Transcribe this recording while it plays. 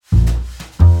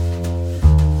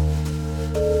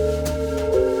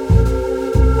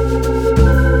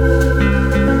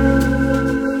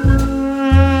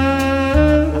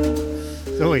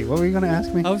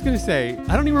ask me? I was going to say,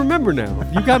 I don't even remember now.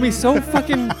 You got me so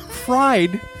fucking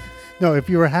fried. No, if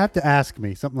you have to ask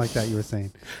me, something like that you were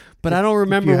saying. But I don't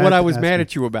remember what I was mad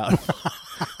at you about.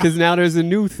 Because now there's a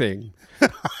new thing.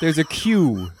 There's a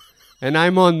queue. And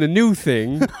I'm on the new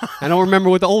thing. I don't remember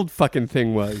what the old fucking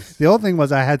thing was. The old thing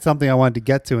was I had something I wanted to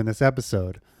get to in this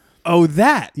episode. Oh,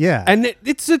 that. Yeah. And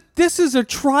this is a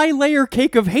tri-layer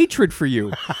cake of hatred for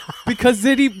you. Because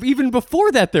even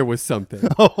before that, there was something.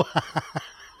 Oh.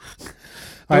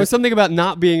 There was something about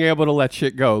not being able to let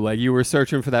shit go. Like you were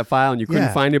searching for that file and you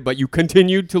couldn't find it, but you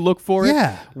continued to look for it.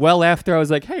 Yeah. Well, after I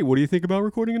was like, hey, what do you think about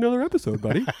recording another episode,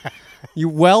 buddy? You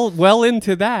well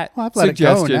into that I've let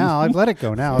suggestion. it go now. I've let it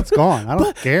go now. It's gone. I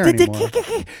don't care anymore.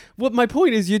 Well, my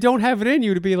point is you don't have it in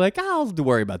you to be like, I'll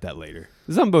worry about that later.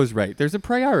 Zumbo's right. There's a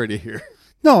priority here.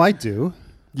 No, I do.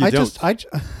 You don't.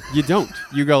 You don't.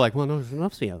 You go like, well, no, there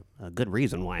must be a good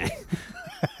reason why.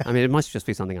 I mean, it must just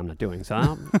be something I'm not doing. So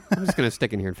I'm just going to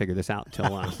stick in here and figure this out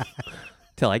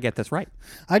till I get this right.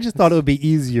 I just thought it would be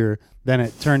easier than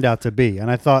it turned out to be. And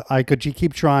I thought I could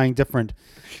keep trying different,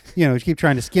 keep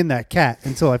trying to skin that cat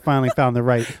until I finally found the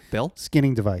right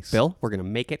skinning device. Bill, we're going to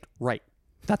make it right.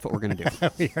 That's what we're going to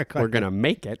do. We're going to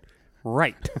make it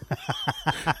right.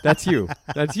 That's you.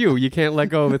 That's you. You can't let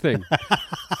go of a thing.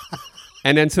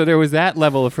 And then so there was that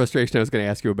level of frustration I was going to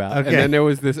ask you about. Okay. And then there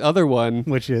was this other one.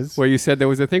 Which is? Where you said there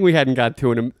was a thing we hadn't got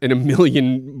to in a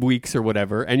million weeks or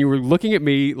whatever. And you were looking at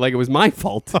me like it was my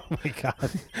fault. Oh, my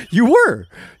God. You were.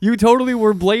 You totally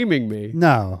were blaming me.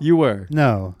 No. You were.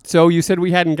 No. So you said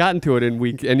we hadn't gotten to it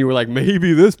and you were like,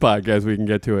 maybe this podcast we can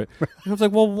get to it. And I was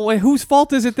like, well, whose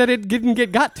fault is it that it didn't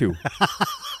get got to?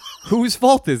 Whose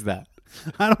fault is that?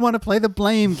 I don't want to play the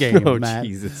blame game, oh, Matt.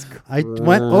 Jesus Christ. I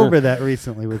went over that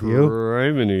recently with you.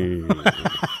 Criminy.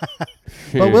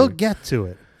 But we'll get to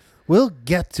it. We'll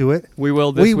get to it. We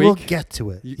will this week? We will get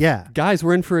to it. Yeah. Guys,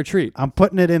 we're in for a treat. I'm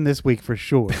putting it in this week for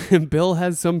sure. Bill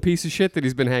has some piece of shit that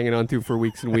he's been hanging on to for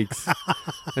weeks and weeks.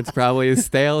 It's probably as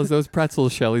stale as those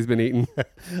pretzels Shelly's been eating.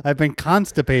 I've been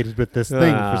constipated with this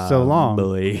thing for so long.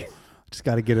 Billy. Just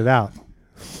got to get it out.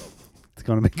 It's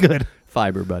going to be good.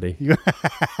 Fiber, buddy.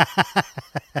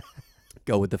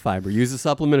 Go with the fiber. Use a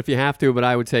supplement if you have to, but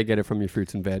I would say get it from your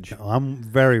fruits and veg. Oh, I'm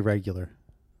very regular.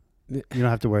 You don't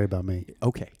have to worry about me.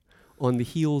 Okay. On the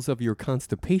heels of your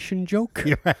constipation joke,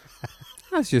 You're right.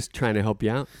 I was just trying to help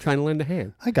you out, trying to lend a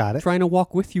hand. I got it. Trying to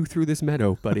walk with you through this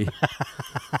meadow, buddy.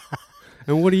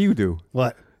 And what do?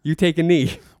 What? You take a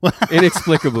knee,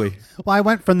 inexplicably. Well, I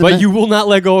went from the... But you will not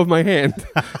let go of my hand.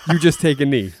 You just take a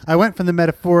knee. I went from the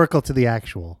metaphorical to the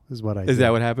actual, is what I did. Is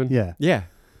that what happened? Yeah. Yeah.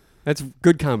 That's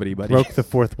good comedy, buddy. Broke the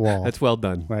fourth wall. That's well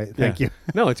done. Right. Thank you.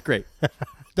 No, it's great.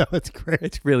 No, it's great.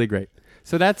 It's really great.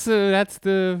 So that's the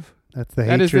hatred.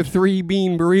 That is the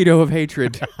 3-bean burrito of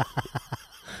hatred.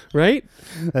 Right?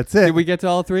 That's it. Did we get to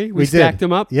all three? We stacked did.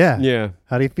 them up? Yeah. Yeah.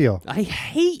 How do you feel? I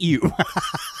hate you.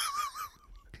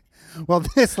 Well,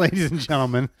 this, ladies and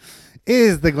gentlemen,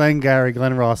 is the Glengarry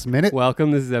Glen Ross Minute.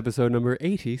 Welcome. This is episode number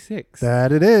 86.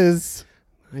 That it is.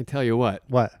 I tell you what.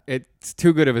 What? It's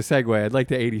too good of a segue. I'd like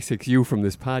to 86 you from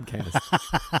this podcast.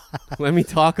 Let me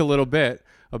talk a little bit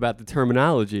about the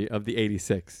terminology of the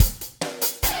 86.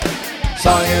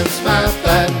 Science, math,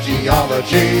 and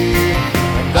geology.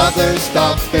 And other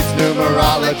stuff, it's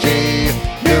numerology.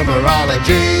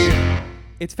 Numerology.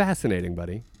 It's fascinating,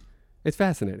 buddy. It's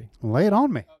fascinating. Lay it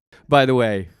on me. By the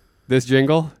way, this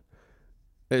jingle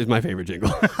is my favorite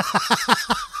jingle.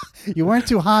 You weren't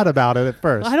too hot about it at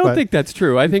first. I don't think that's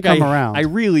true. I think I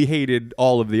really hated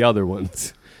all of the other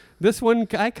ones. This one,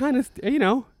 I kind of,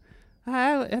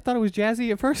 I thought it was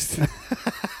jazzy at first.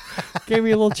 Gave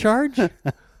me a little charge.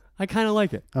 I kind of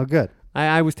like it. Oh, good.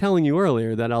 I was telling you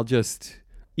earlier that I'll just,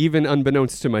 even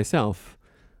unbeknownst to myself,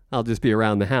 I'll just be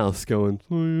around the house going,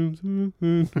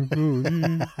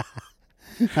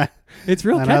 it's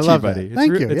real catchy, I love buddy. That.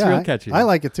 Thank you. It's real catchy. I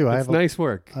like it too. It's nice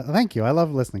work. Thank you. I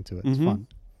love listening to it. It's fun.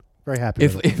 Very happy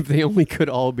with it. If they only could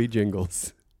all be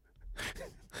jingles.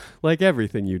 Like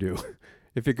everything you do.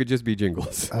 If it could just be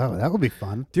jingles. Oh, that would be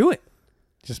fun. Do it.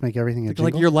 Just make everything a jingle?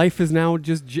 Like your life is now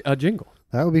just a jingle.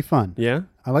 That would be fun. Yeah?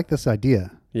 I like this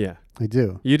idea. Yeah. I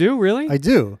do. You do? Really? I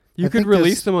do. You could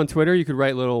release them on Twitter. You could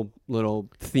write little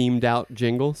themed out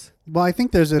jingles. Well, I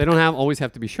think there's They don't always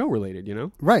have to be show related, you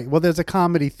know? Right. Well, there's a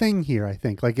comedy thing here, I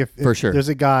think. Like if For sure. There's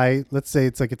a guy, let's say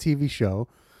it's like a TV show,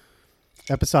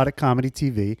 episodic comedy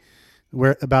TV,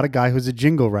 where about a guy who's a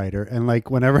jingle writer, and like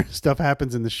whenever stuff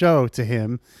happens in the show to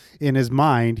him, in his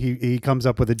mind, he comes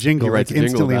up with a jingle like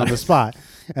instantly on the spot,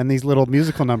 and these little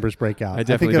musical numbers break out. I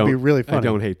think it'd be really funny. I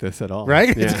don't hate this at all.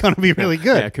 Right? Yeah. It's going to be really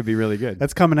good. Yeah, it could be really good.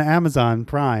 That's coming to Amazon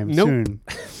Prime soon.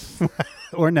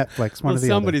 or Netflix. One Well, of the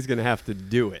somebody's going to have to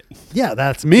do it. other. Yeah,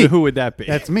 that's me. So who would that be?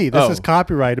 That's me. This is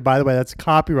copyrighted. By the way, that's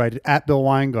copyrighted at Bill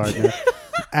Weingartner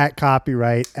at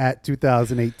copyright at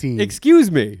 2018.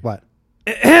 Excuse me. What?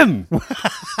 Ahem.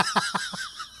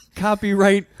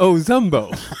 Copyright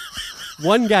Ozumbo.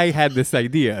 One guy had this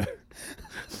idea.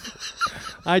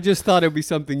 I just thought it would be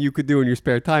something you could do in your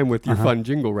spare time with your fun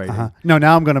jingle writing. No,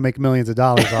 now I'm going to make millions of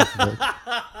dollars off of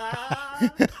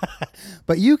it.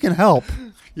 But you can help.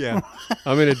 Yeah.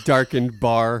 I'm in a darkened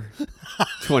bar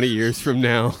 20 years from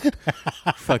now.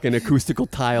 Fucking acoustical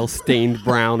tile stained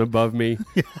brown above me.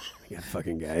 Yeah,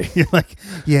 fucking guy. You're like,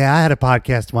 yeah, I had a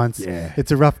podcast once. Yeah. It's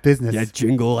a rough business. That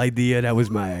jingle idea, that was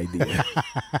my idea.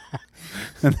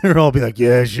 And they'll all be like,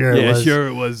 yeah, sure it was. Sure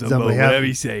it was. Zumbo, whatever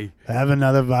you say. Have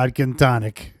another vodka and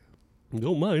tonic.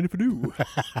 Don't mind if I do.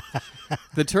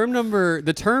 The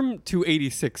term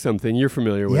 286 something, you're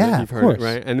familiar with Yeah, it. You've of heard course. it,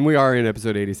 right? And we are in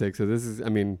episode 86, so this is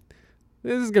going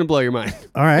to blow your mind.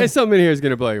 All right. There's something in here that's going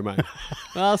to blow your mind.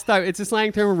 I'll start. It's a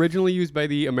slang term originally used by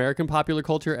the American popular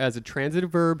culture as a transitive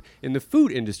verb in the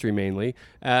food industry mainly,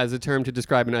 as a term to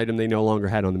describe an item they no longer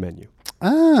had on the menu.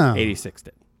 Oh. 86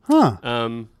 did. Huh.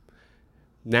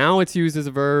 Now it's used as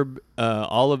a verb.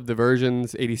 All of the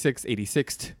versions, 86,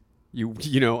 86'd.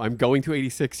 You know, I'm going to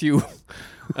 86 you.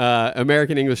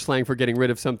 American English slang for getting rid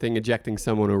of something, ejecting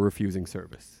someone, or refusing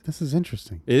service. This is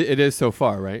interesting. It is so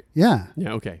far, right? Yeah.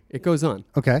 Yeah, okay. It goes on.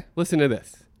 Okay. Listen to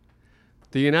this.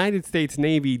 The United States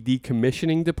Navy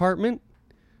Decommissioning Department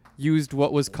used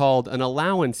what was called an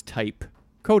allowance type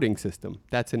coding system.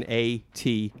 That's an AT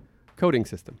coding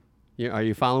system. Are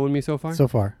you following me so far? So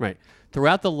far. Right.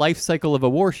 Throughout the life cycle of a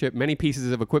warship, many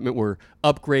pieces of equipment were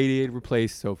upgraded,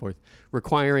 replaced, so forth,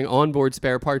 requiring onboard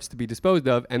spare parts to be disposed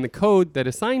of, and the code that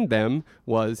assigned them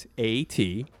was AT,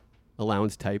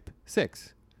 allowance type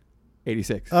 6,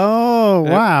 86. Oh,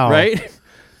 wow. Right?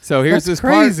 So here's That's this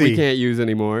part crazy. we can't use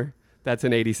anymore. That's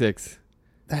an 86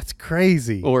 That's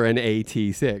crazy. or an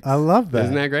AT6. I love that.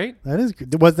 Isn't that great? That is.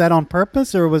 Was that on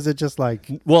purpose, or was it just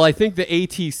like? Well, I think the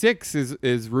AT6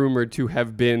 is rumored to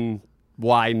have been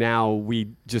why now we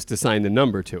just assign the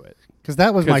number to it. Because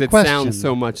that was my Because it question. sounds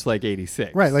so much like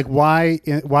 86. Right. Like, why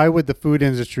would the food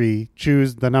industry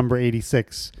choose the number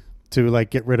 86 to like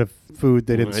get rid of food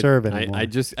they didn't serve anymore?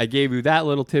 I gave you that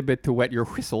little tidbit to wet your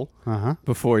whistle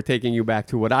before taking you back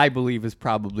to what I believe is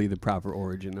probably the proper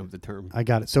origin of the term. I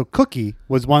got it. So Cookie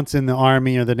was once in the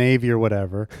Army or the Navy or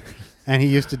whatever, and he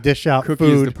used to dish out Cookie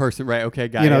food. is the person, right? Okay,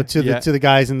 got you know, it. to the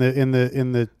guys in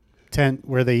the tent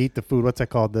where they eat the food. What's that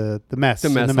called? The mess. The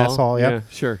mess in the mess hall. Yep. Yeah,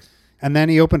 sure. And then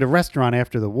he opened a restaurant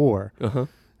after the war. Uh-huh.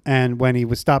 And when he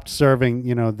was stopped serving,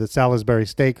 the Salisbury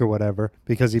steak or whatever,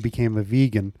 because he became a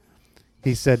vegan,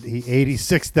 he said he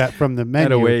 86'd that from the menu.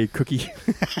 That away, Cookie.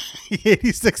 He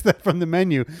 86'd that from the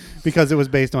menu because it was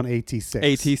based on AT6.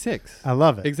 AT6. I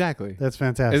love it. Exactly. That's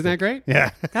fantastic. Isn't that great?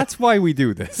 Yeah. That's why we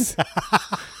do this.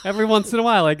 Every once in a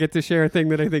while, I get to share a thing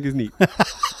that I think is neat.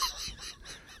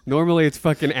 Normally, it's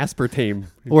fucking aspartame.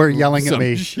 Or yelling at Some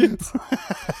me. shit.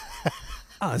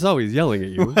 It's always yelling at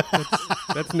you.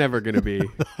 That's never going to be...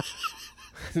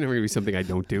 It's never going to be something I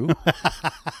don't do.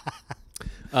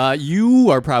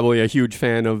 You are probably a huge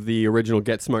fan of the original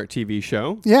Get Smart TV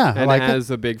show. Yeah, and I like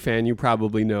as a big fan, you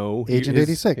probably know Agent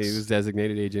 86. He was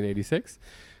designated Agent 86.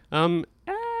 I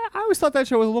always thought that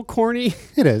show was a little corny.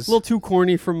 It is. A little too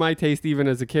corny for my taste, even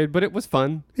as a kid, but it was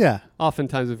fun. Yeah.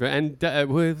 Oftentimes, and what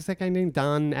was that guy named?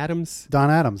 Don Adams. Don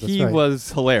Adams. That's He right.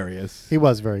 was hilarious. He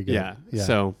was very good. Yeah.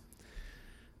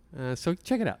 So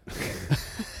check it out.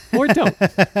 Or don't.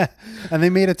 And they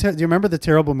made do you remember the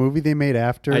terrible movie they made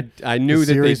after? I knew the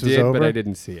that they series was did, but over? I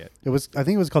didn't see it. It was. I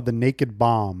think it was called The Naked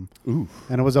Bomb. Ooh.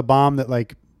 And it was a bomb that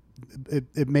like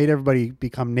it made everybody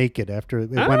become naked after it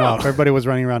went off. Everybody was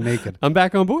running around naked. I'm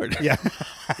back on board. Yeah.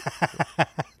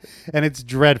 And it's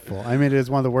dreadful. I mean, it is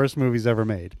one of the worst movies ever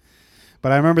made.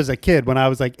 But I remember as a kid, when I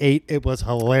was like 8, it was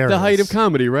hilarious. The height of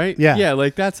comedy, right? Yeah. Yeah,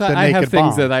 like that's how The I have Naked things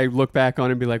Bomb. that I look back on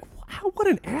and be like, wow, what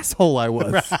an asshole I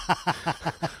was.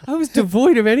 I was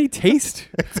devoid of any taste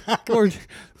or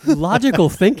logical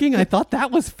thinking. I thought that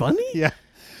was funny. Yeah.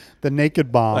 The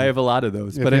Naked Bomb. I have a lot of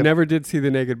those, If but you I have- never did see The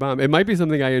Naked Bomb. It might be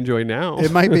something I enjoy now.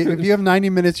 It might be. If you have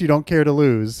 90 minutes you don't care to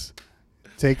lose,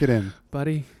 take it in.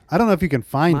 Buddy, I don't know if you can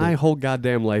find my it. whole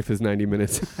goddamn life is 90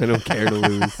 minutes. I don't care to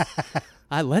lose.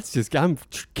 I'm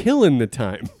killing the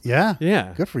time. Yeah?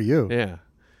 Yeah. Good for you. Yeah.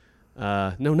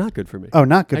 No, not good for me. Oh,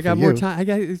 not good I for got you. more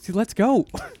time. Let's go.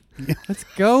 Let's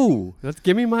go. Let's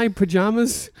give me my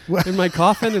pajamas in my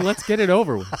coffin and let's get it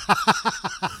over with.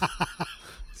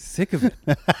 Sick of it.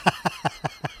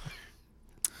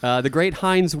 The great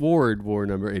Hines Ward wore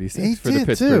number 86 He for the did,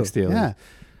 Pittsburgh too. Steelers. Yeah.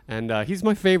 And he's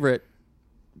my favorite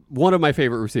one of my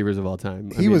favorite receivers of all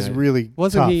time. He was really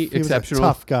wasn't tough. he exceptional? Was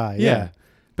a tough guy. Yeah.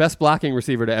 Best blocking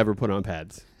receiver to ever put on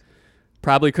pads.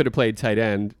 Probably could have played tight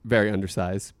end, very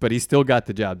undersized, but he still got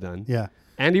the job done. Yeah.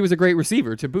 And he was a great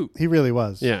receiver to boot. He really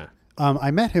was. Yeah.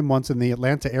 I met him once in the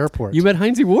Atlanta airport. You met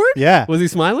Hines Ward? Yeah. Was he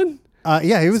smiling?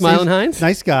 Yeah, he was Smiling Hines?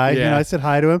 Nice guy. Yeah. I said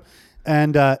hi to him.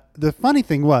 And the funny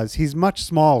thing was, he's much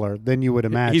smaller than you would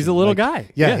imagine. He's a little guy.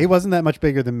 Yeah, he wasn't that much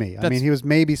bigger than me. I mean, he was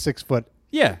maybe 6 foot.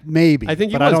 Yeah. Maybe. I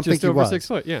think he but was I don't just think over he was. 6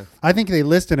 foot, yeah. I think they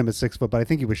listed him as 6 foot, but I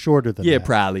think he was shorter than that. Yeah,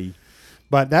 probably.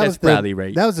 But That's probably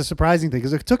right. That was the surprising thing,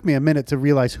 because it took me a minute to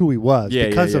realize who he was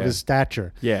because of his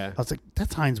stature. Yeah. I was like,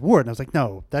 that's Hines Ward. And I was like,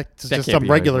 no, that's just can't some be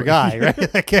regular Hines guy,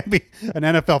 right? That can't be an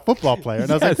NFL football player. And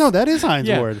I was like, no, that is Hines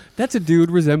Ward. That's a dude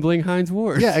resembling Hines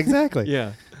Ward. Yeah, exactly.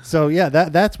 Yeah. So, yeah,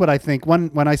 that's what I think.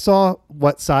 When I saw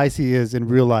what size he is in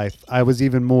real life, I was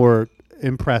even more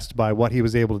impressed by what he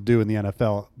was able to do in the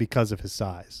NFL because of his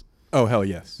size. Oh, hell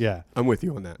yes. Yeah. I'm with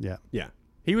you on that. Yeah. Yeah.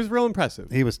 He was real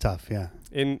impressive. He was tough, yeah.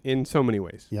 In so many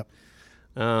ways. Yep.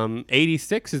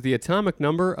 86 is the atomic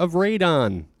number of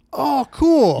radon. Oh,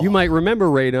 cool. You might remember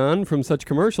radon from such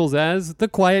commercials as The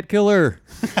Quiet Killer.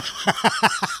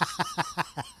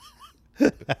 Do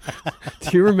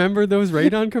you remember those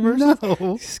radon commercials?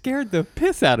 No. Scared the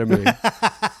piss out of me.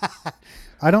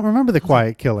 I don't remember The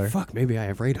Quiet Killer. Fuck, maybe I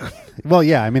have radon. Well,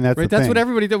 yeah, I mean, that's Right, the that's thing. what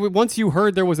everybody did. Once you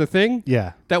heard there was a thing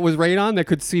Yeah, that was radon that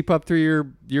could seep up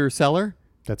through your cellar,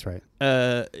 that's right.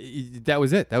 that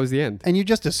was it. That was the end. And you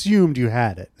just assumed you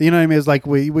had it. You know what I mean? It's like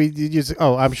you just,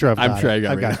 I'm sure I'm sure it.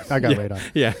 I got radon. I got Yeah. radon.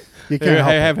 Yeah. You can't help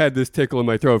I it. have had this tickle in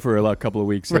my throat for a couple of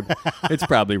weeks. It's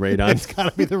probably radon. It's got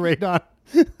to be the radon.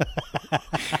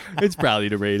 It's probably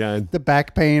the radon. The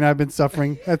back pain I've been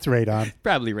suffering, that's radon.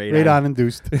 Probably radon. Radon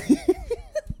induced.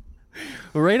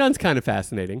 Well, radon's kind of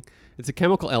fascinating. It's a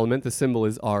chemical element. The symbol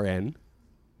is Rn,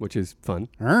 which is fun.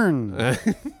 Earn.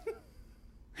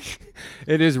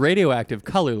 It is radioactive,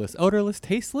 colorless, odorless,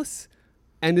 tasteless,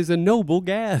 and is a noble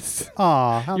gas.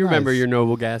 Aw, how You remember nice. your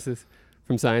noble gases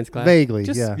from science class? Vaguely,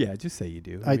 Just, yeah. Yeah, just say you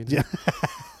do. I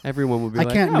Everyone would be I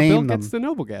like, can't Bill name gets them. the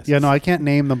noble gases. Yeah, no, I can't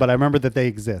name them, but I remember that they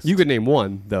exist. You could name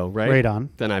one, though, right? Radon.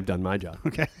 Then I've done my job.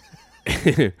 Okay.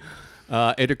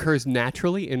 It occurs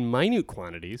naturally in minute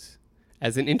quantities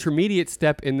as an intermediate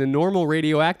step in the normal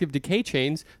radioactive decay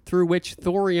chains through which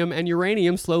thorium and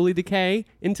uranium slowly decay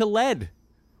into lead.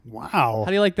 Wow. How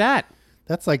do you like that?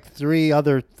 That's like 3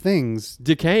 other things.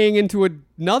 Decaying into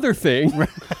another thing,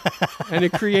 and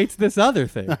it creates this other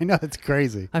thing. I know, it's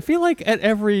crazy. I feel like at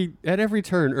every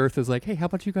turn, Earth is like, hey, how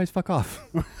about you guys fuck off?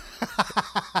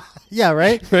 Yeah,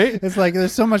 right? Right? It's like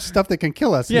there's so much stuff that can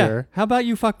kill us Yeah. here. How about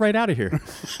you fuck right out of here?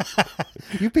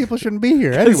 You people shouldn't be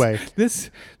here anyway. This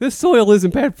soil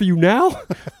isn't bad for you now.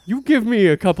 You give me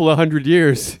a couple of 100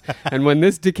 years, and when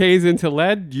this decays into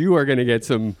lead, you are going to get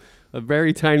a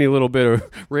very tiny little bit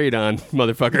of radon,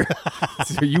 motherfucker.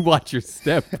 So you watch your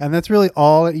step. And that's really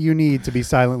all you need to be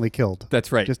silently killed. That's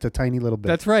right. Just a tiny little bit.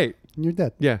 That's right. And you're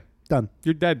dead. Yeah. Done.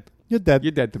 You're dead. You're dead.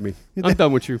 You're dead to me. You're I'm dead.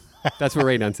 done with you. That's what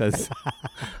radon says.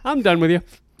 I'm done with you.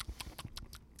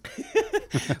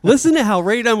 Listen to how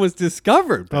radon was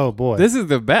discovered. Oh, boy. This is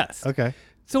the best. Okay.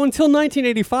 So until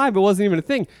 1985, it wasn't even a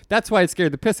thing. That's why it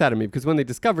scared the piss out of me, because when they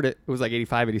discovered it, it was like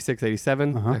 85, 86,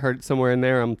 87. I heard it somewhere in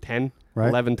there. I'm 10, Right.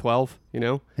 11, 12, you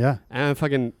know? Yeah. And I'm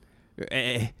fucking,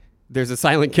 there's a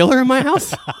silent killer in my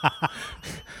house?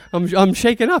 I'm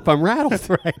shaken up. I'm rattled.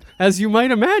 Right. As you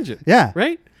might imagine. Yeah.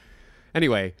 Right?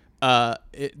 Anyway,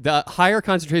 the higher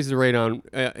concentrations of radon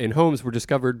in homes were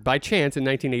discovered by chance in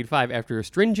 1985 after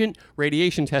stringent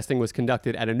radiation testing was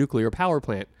conducted at a nuclear power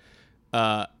plant.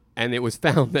 And it was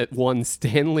found that one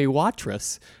Stanley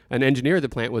Watrous, an engineer at the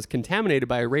plant, was contaminated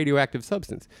by a radioactive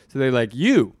substance. So they're like,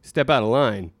 you step out of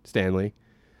line, Stanley.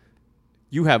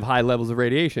 You have high levels of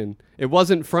radiation. It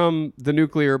wasn't from the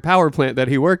nuclear power plant that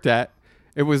he worked at.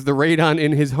 It was the radon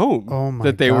in his home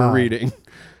that they were reading.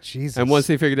 Jesus. And once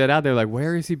they figured that out, they're like,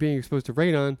 where is he being exposed to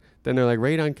radon? Then they're like,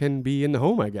 radon can be in the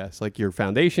home, I guess. Like your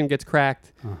foundation gets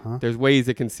cracked. There's ways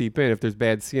it can seep in. If there's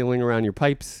bad sealing around your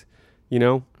pipes, you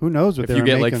know? Who knows what If they you were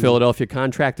get making. like Philadelphia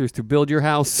contractors to build your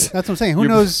house. That's what I'm saying. Who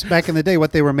knows back in the day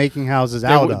what they were making houses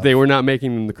out of? They were not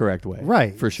making them the correct way.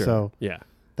 Right. For sure. So yeah.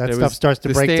 that There stuff was- starts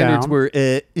to break The standards down. were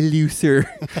looser.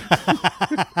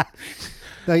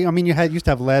 I mean, used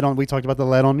to have lead on. We talked about the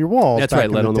lead on your walls. That's back right,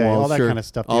 in lead on the day, walls, all that sure. kind of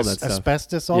stuff. All The that stuff.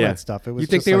 asbestos, all that stuff. It was You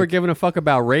think just they were like- giving a fuck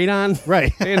about radon?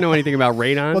 Right. They didn't know anything about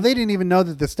radon. Well, they didn't even know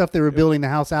that the stuff they were building the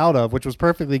house out of, which was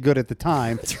perfectly good at the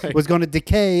time, was going to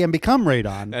decay and become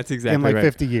radon. That's exactly in like right.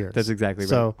 50 years. That's exactly right.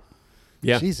 So,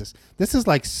 yeah. Jesus, this is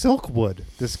like Silkwood.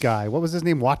 This guy, what was his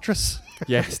name? Watrous.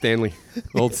 Yeah, Stanley.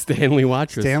 Old Stanley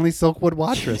Wattress. Stanley Silkwood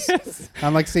Wattress. Yes.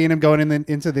 I'm like seeing him going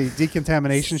into the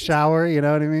decontamination shower. You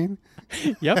know what I mean?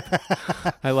 Yep.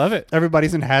 I love it.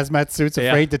 Everybody's in hazmat suits,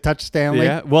 afraid to touch Stanley.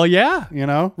 Yeah. Well, yeah. You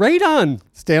know? Radon.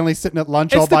 Stanley's sitting at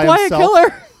lunch It's all the by quiet himself.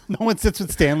 killer. No one sits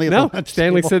with Stanley at No, the lunch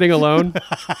Stanley's table. sitting alone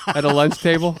at a lunch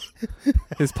table.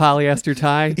 His polyester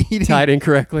tie tied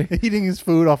incorrectly. Eating his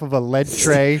food off of a lead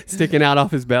tray. Sticking out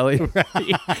off his belly.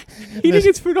 Eating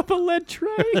his food off a lead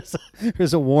tray.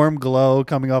 There's a warm glow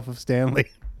coming off of Stanley.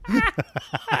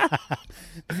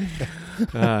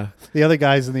 The other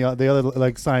guys and the other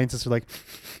like scientists are like,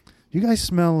 "You guys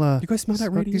smell? You guys smell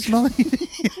that radiation?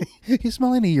 You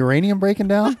smell any uranium breaking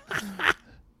down?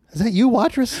 Is that you,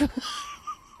 Wattress?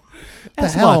 The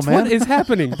hell, man? What is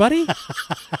happening, buddy?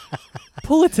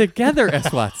 Pull it together,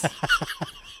 S-Watts.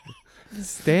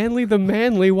 Stanley the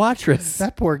manly Wattress.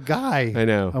 That poor guy. I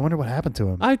know. I wonder what happened to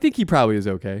him. I think he probably is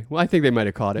okay. Well, I think they might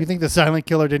have caught it. You think the silent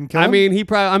killer didn't kill him? I mean,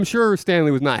 I'm sure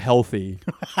Stanley was not healthy.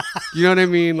 You know what I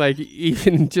mean? Like,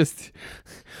 even just,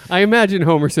 I imagine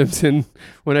Homer Simpson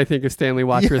when I think of Stanley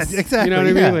Wattress. Yeah, exactly. You know what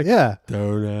I mean? Like, yeah.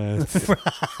 Donuts.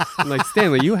 I'm like,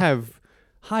 Stanley, you have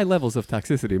high levels of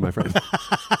toxicity, my friend.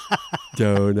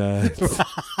 Donuts.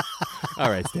 All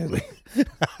right, Stanley.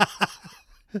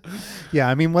 Yeah,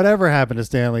 I mean, whatever happened to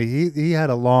Stanley, he had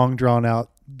a long, drawn-out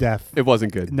death. It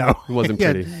wasn't good. No. It wasn't He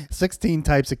had pretty. 16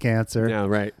 types of cancer. Yeah,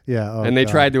 right. Yeah. Oh, and they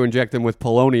God. tried to inject him with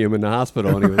polonium in the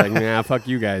hospital, and he was like, nah, fuck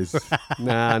you guys.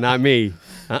 Nah, not me.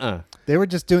 They were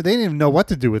just doing. They didn't even know what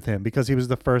to do with him because he was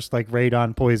the first like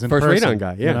radon poison. First person, radon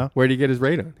guy, yeah. You know? Where'd he get his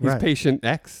radon? He's Right. patient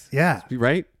X. Yeah.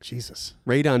 Right? Jesus.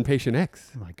 Radon patient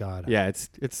X. Oh my God. Yeah, it's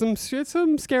some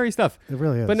scary stuff. It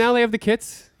really is. But now they have the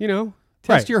kits, you know,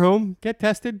 test Right. your home, get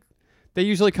tested. They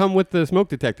usually come with the smoke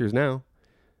detectors now.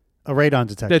 a radon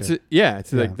detector.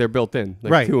 It's like they're built in,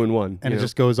 like Right. 2 in 1. And you it know?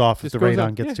 just goes off if Just the goes radon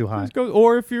up. gets too high. Just goes,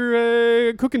 or if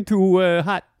you're cooking too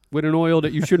hot with an oil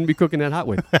that you shouldn't be cooking that hot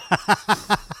with.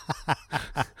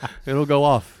 It'll go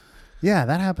off. Yeah,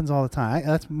 that happens all the time.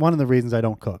 That's one of the reasons I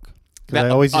don't cook. Because That- I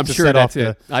always I'm used to sure set that's off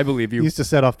it. I believe you. used to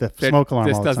set off the That- smoke alarm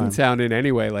This all the doesn't time. sound in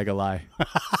any way like a lie.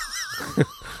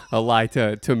 A lie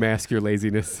to mask your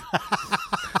laziness.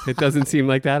 It doesn't seem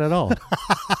like that at all.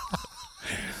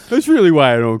 That's really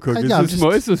why I don't cook. It's, Yeah,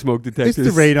 it's the smoke detectors.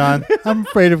 It's the radon. I'm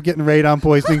afraid of getting radon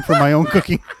poisoning from my own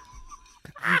cooking.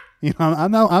 You know,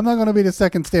 I'm not going to be the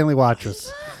second Stanley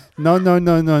Wattress.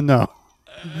 No.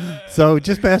 So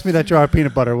just pass me that jar of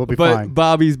peanut butter. We'll be But fine.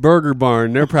 Bobby's Burger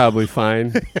Barn, they're probably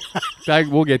fine.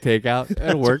 We'll get takeout.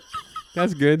 That'll work.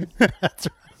 That's good. That's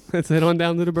right. Let's head on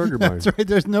down to the Burger Barn. That's right.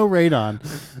 There's no radon.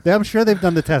 I'm sure they've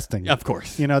done the testing. Of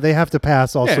course. You know, they have to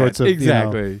pass all Yeah, sorts of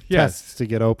exactly. Yes. tests to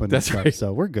get open. That's and stuff, right.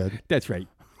 So we're good. That's right.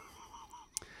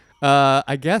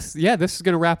 I guess, this is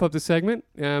going to wrap up the segment.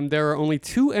 There are only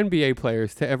 2 NBA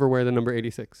players to ever wear the number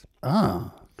 86.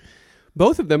 Oh.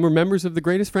 Both of them were members of the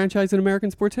greatest franchise in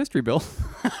American sports history, Bill.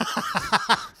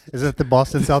 Is it the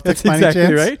Boston Celtics That's by any exactly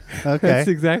chance? right. Okay. That's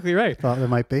exactly right. Thought there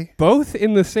might be. Both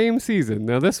in the same season.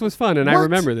 Now, this was fun, and I What?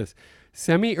 remember this.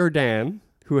 Semi Erdan,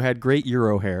 who had great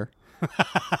Euro hair,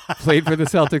 played for the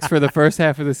Celtics for the first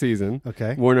half of the season.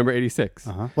 Okay. Wore number 86.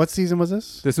 Uh-huh. What season was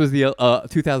this? This was the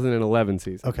 2011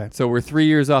 season. Okay. So we're 3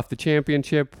 years off the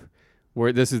championship.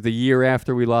 This is the year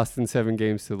after we lost in 7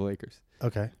 games to the Lakers.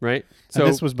 Okay. Right? So So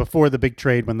this was before the big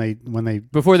trade when they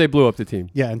before they blew up the team.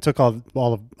 and took all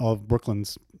of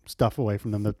Brooklyn's stuff away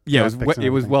from them. Yeah, draft picks and it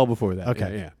was everything. well before that.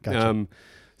 Okay, Yeah. gotcha.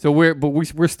 So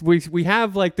we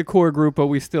have like the core group, but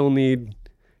we still need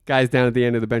guys down at the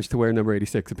end of the bench to wear number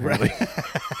 86 apparently.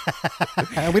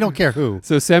 We don't care who.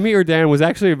 So Semi Erdan was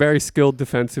actually a very skilled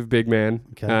defensive big man,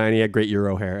 Okay. and he had great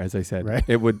Euro hair, as I said. Right.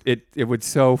 It would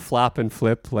so flop and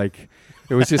flip like.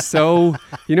 It was just so,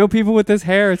 people with this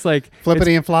hair, it's like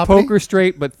Flippity it's and floppity? poker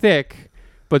straight, but thick,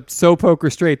 but so poker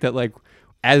straight that like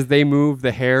as they move,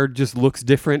 the hair just looks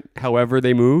different however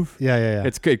they move. Yeah.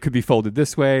 It could be folded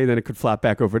this way, then it could flop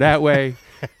back over that way.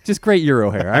 Just great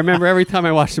Euro hair. I remember every time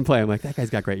I watched him play, I'm like, that guy's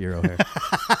got great Euro hair.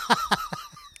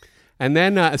 And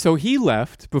then, so he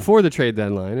left before the trade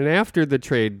deadline, and after the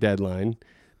trade deadline,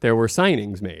 there were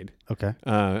signings made. Okay.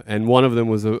 And one of them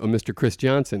was a Mr. Chris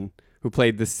Johnson, who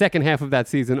played the second half of that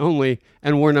season only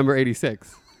and wore number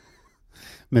 86.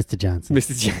 Mr. Johnson.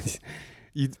 Mr. Johnson.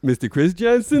 Mr. Chris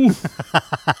Johnson?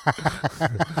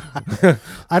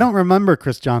 I don't remember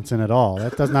Chris Johnson at all.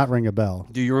 That does not ring a bell.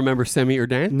 Do you remember Semi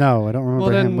Erdan? No, I don't remember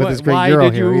Well, then him with his great why Euro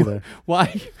did hair you? either.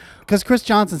 Why? Because Chris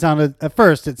Johnson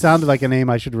it sounded like a name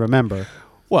I should remember,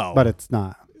 Well, but it's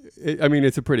not.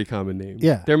 it's a pretty common name.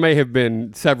 Yeah. There may have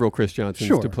been several Chris Johnsons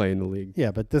Sure. to play in the league.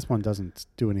 Yeah, but this one doesn't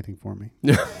do anything for me.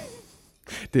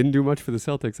 Didn't do much for the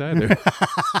Celtics either.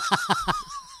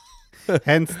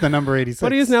 Hence the number 86.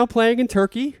 But he is now playing in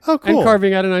Turkey. Oh, cool. And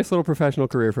carving out a nice little professional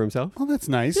career for himself. Oh, that's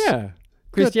nice. Yeah.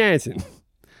 Chris Good. Jansen.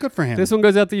 Good for him. This one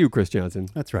goes out to you, Chris Johnson.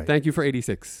 That's right. Thank you for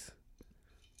 86.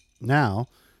 Now,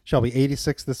 shall we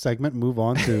 86 this segment, move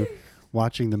on to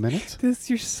watching the minutes?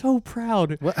 You're so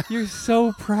proud. What? You're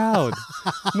so proud.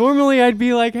 Normally, I'd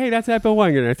be like, hey, that's Apple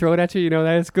One. I throw it at you.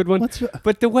 That's a good one.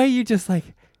 But the way you just like,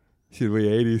 should we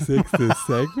 86 this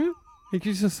segment? Like,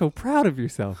 you're just so proud of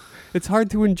yourself. It's hard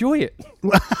to enjoy it.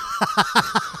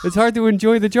 It's hard to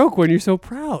enjoy the joke when you're so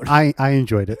proud. I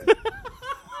enjoyed it.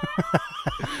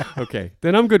 Okay,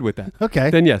 then I'm good with that. Okay.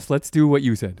 Then yes, let's do what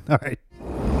you said. All right.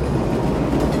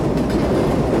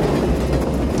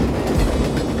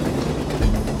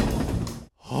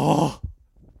 Oh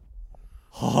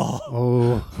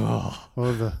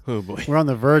boy. We're on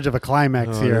the verge of a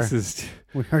climax here.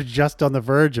 We are just on the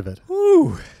verge of it.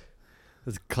 Woo.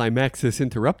 This climaxus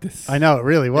interruptus. I know, it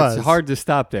really was. It's hard to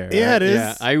stop there. Yeah, right? it is.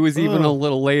 Yeah, I was even a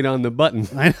little late on the button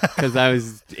because I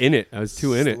was in it. I was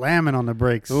too in it. Slamming on the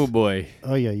brakes. Oh, boy.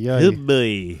 Oh, yeah. Oh,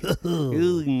 boy.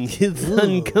 It's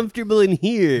uncomfortable in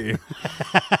here.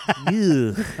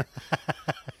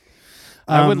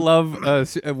 I would love,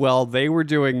 they were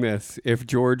doing this if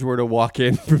George were to walk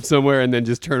in from somewhere and then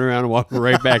just turn around and walk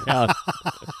right back out.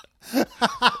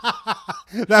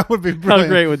 That would be brilliant.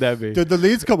 How great would that be? Did the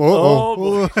leads come?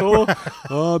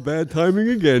 Bad timing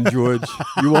again, George.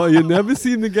 You never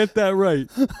seem to get that right.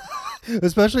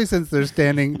 Especially since they're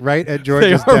standing right at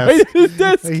George's desk. Right at his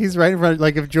desk. He's right in front.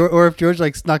 Like if George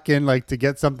like snuck in like to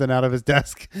get something out of his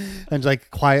desk and like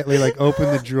quietly like opened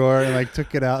the drawer and like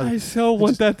took it out. I so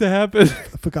want that to happen.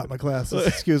 I forgot my glasses.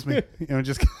 Excuse me.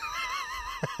 Just.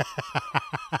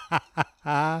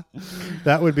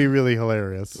 That would be really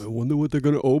hilarious. I wonder what they're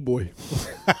gonna. Oh boy.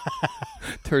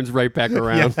 Turns right back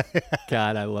around. Yeah.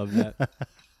 God, I love that.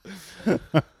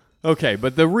 Okay,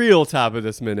 but the real top of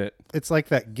this minute. It's like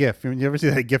that GIF. You ever see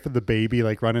that GIF of the baby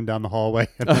like running down the hallway?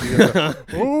 And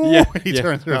he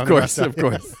turns around. Of course.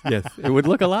 Yes, it would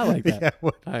look a lot like that.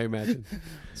 Yeah, I imagine.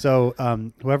 So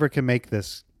whoever can make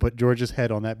this, put George's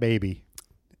head on that baby.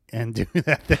 And do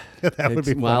that. That would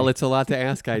be funny. Well, it's a lot to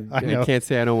ask. I can't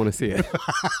say I don't want to see it.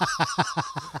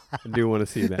 I do want to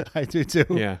see that. I do too.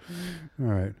 Yeah.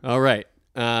 All right.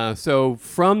 So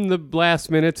from the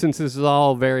last minute, since this is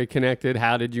all very connected,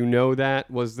 how did you know that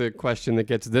was the question that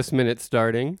gets this minute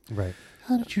starting. Right.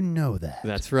 How did you know that?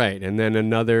 That's right. And then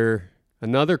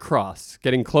another cross,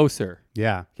 getting closer.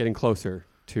 Yeah. Getting closer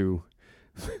to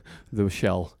the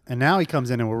shell. And now he comes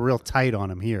in and we're real tight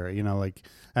on him here,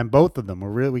 and both of them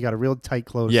we got a real tight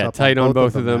close up. Yeah, tight on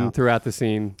both of them now. Throughout the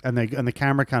scene. And the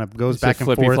camera kind of goes it's back and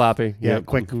flippy forth. Floppy. Yeah, yep.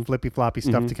 quick flippy floppy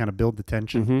stuff to kind of build the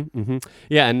tension.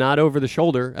 Yeah, and not over the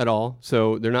shoulder at all.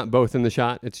 So they're not both in the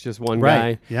shot. It's just one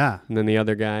guy. Yeah. And then the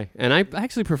other guy. And I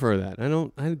actually prefer that.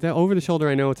 The over the shoulder,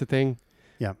 I know it's a thing.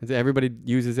 Yeah. Everybody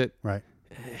uses it. Right.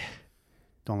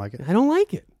 Don't like it? I don't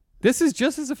like it. This is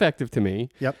just as effective to me.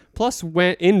 Yep. Plus,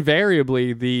 when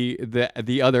invariably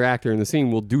the other actor in the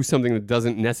scene will do something that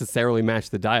doesn't necessarily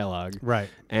match the dialogue. Right.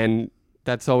 And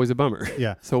that's always a bummer.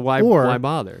 Yeah. So why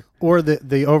bother? Or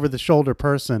the over the shoulder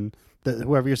person,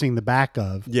 whoever you're seeing the back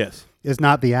of. Yes. Is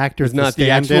not the actor. It's not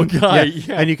the actual guy.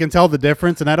 Yeah. And you can tell the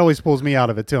difference, and that always pulls me out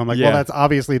of it too. I'm like, well, that's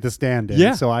obviously the stand-in.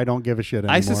 Yeah. So I don't give a shit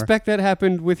anymore. I suspect that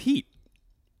happened with Heat.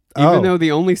 Even though the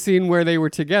only scene where they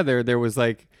were together, there was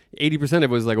like 80% of it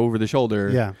was like over the shoulder.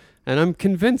 Yeah. And I'm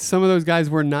convinced some of those guys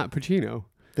were not Pacino.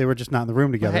 They were just not in the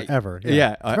room together ever.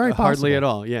 Yeah. Very hardly at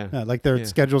all. Yeah. Like their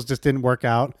schedules just didn't work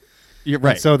out. You're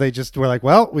right. And so they just were like,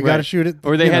 well, we got to shoot it.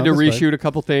 Or they had to reshoot a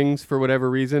couple things for whatever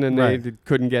reason, and they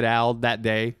couldn't get Al that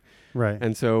day. Right.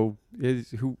 And so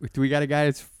do we got a guy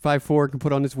that's 5'4" can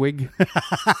put on this wig?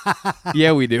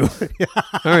 Yeah, we do.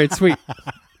 All right, sweet.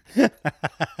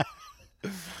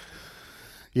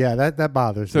 Yeah, that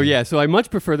bothers me. So I much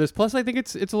prefer this. Plus, I think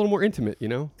it's a little more intimate,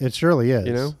 It surely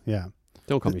is. Yeah.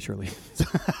 Don't call me Shirley.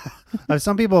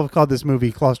 Some people have called this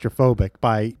movie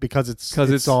claustrophobic because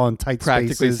it's all in tight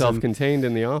practically spaces. Self-contained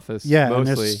in the office. Yeah, mostly. And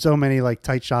there's so many like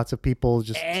tight shots of people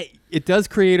just. It does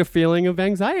create a feeling of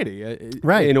anxiety,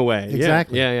 right? In a way,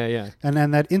 exactly. Yeah. And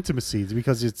then that intimacy,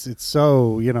 because it's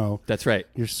so That's right.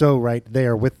 You're so right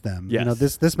there with them.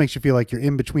 Yes. This makes you feel like you're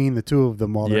in between the two of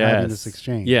them while they're having this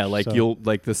exchange. Yeah, like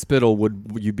the spittle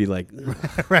you'd be like,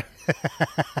 right?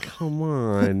 Come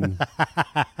on,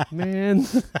 man.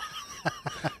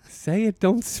 Say it,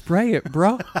 don't spray it,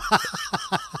 bro.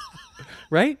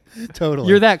 Right? Totally.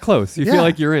 You're that close. You feel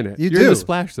like you're in it. You're in the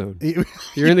splash zone.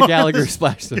 You're in the Gallagher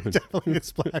splash zone. You're definitely in the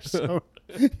splash zone.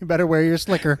 You better wear your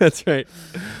slicker. That's right.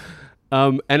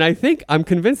 And I'm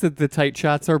convinced that the tight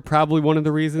shots are probably one of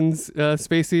the reasons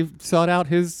Spacey sought out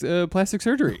his plastic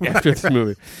surgery after this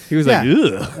movie. He was like,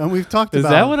 ugh. And we've talked Is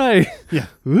about... that what I... Yeah.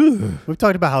 Ugh. We've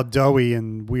talked about how doughy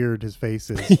and weird his face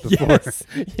is before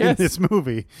in this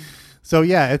movie. So,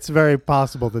 yeah, it's very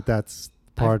possible that that's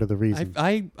part of the reason.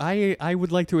 I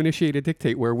would like to initiate a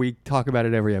dictate where we talk about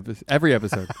it every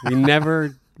episode. We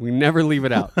never leave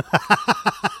it out.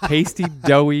 Pasty,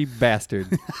 doughy bastard.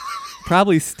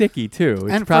 Probably sticky too.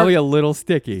 It's probably a little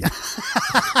sticky.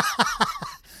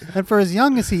 And for as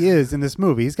young as he is in this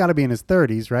movie, he's got to be in his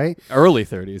 30s, right? Early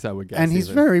 30s, I would guess. And he's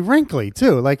very wrinkly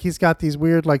too. Like he's got these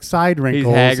weird like side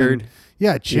wrinkles. He's haggard.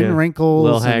 Chin wrinkles. A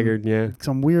little haggard, yeah.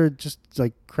 Some weird just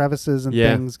like crevices and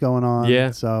things going on.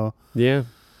 Yeah. So yeah.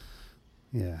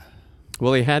 Yeah.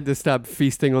 Well, he had to stop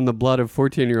feasting on the blood of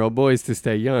 14-year-old boys to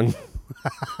stay young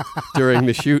during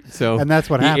the shoot. So and that's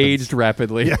what happens. He aged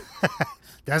rapidly. Yeah.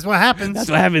 That's what happens. That's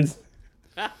what happens.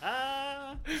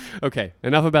 Okay,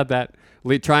 enough about that.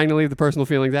 Trying to leave the personal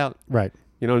feelings out. Right.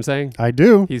 You know what I'm saying? I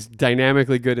do. He's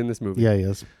dynamically good in this movie. Yeah, he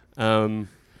is.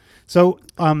 So,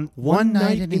 one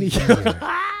night in a year.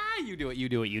 You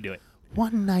do it.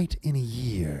 One night in a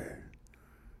year.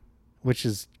 Which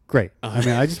is great. I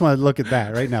mean, I just want to look at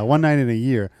that right now. One night in a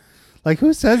year. Like,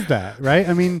 who says that, right?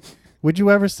 I mean, would you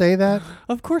ever say that?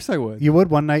 Of course I would. You would?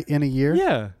 One night in a year?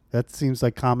 Yeah. That seems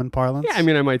like common parlance. Yeah, I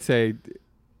mean, I might say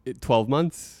 12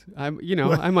 months. I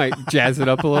might jazz it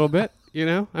up a little bit.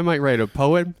 I might write a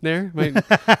poem there. Might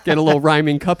get a little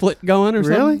rhyming couplet going or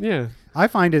really? something. Yeah. I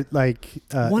find it like...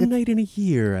 one night in a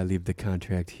year, I leave the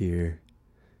contract here.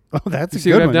 Oh, that's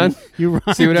See good what I've done? You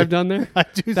rhymed. See what I've done there? I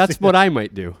do. That's what I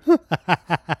might do. All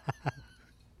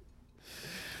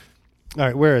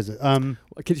right, where is it?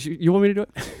 You want me to do it?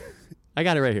 I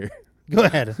got it right here. Go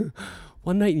ahead.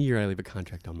 One night in a year, I leave a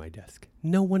contract on my desk.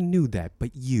 No one knew that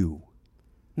but you.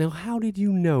 Now, how did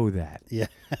you know that? Yeah.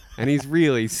 And he's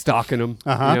really stalking him.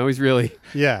 Uh-huh. He's really...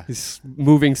 Yeah. He's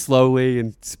moving slowly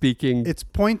and speaking... It's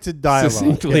pointed dialogue.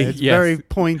 Succinctly, yeah, it's yes. very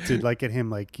pointed, like at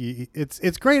him. Like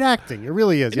it's great acting. It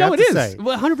really is. You no, have it to is. say.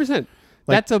 Well, 100%.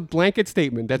 That's a blanket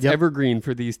statement. That's evergreen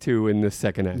for these two in the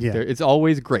second act. Yeah. It's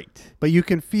always great. But you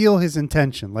can feel his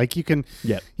intention. Like you can,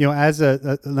 as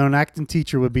an acting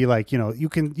teacher would be like, you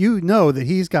know that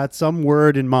he's got some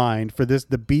word in mind for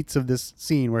the beats of this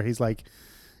scene where he's like,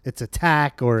 it's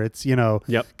attack or it's,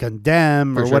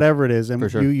 condemn or whatever it is. And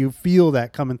you feel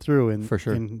that coming through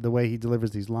in the way he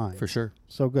delivers these lines. For sure.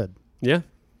 So good. Yeah.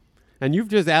 And you've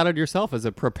just outed yourself as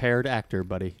a prepared actor,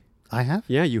 buddy. I have?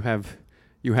 Yeah, you have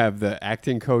the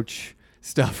acting coach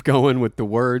stuff going with the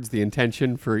words, the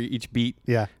intention for each beat.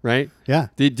 Yeah. Right? Yeah.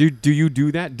 Do you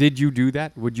do that? Did you do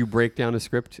that? Would you break down a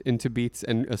script into beats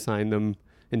and assign them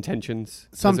intentions?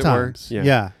 Sometimes.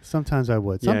 Yeah. Sometimes I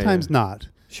would. Sometimes not.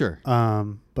 Sure.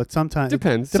 But sometimes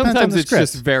depends. Depends sometimes on the it's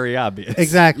script. just very obvious.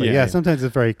 Exactly. Yeah. Sometimes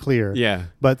it's very clear. Yeah.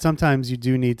 But sometimes you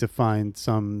do need to find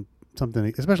something,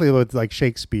 especially with like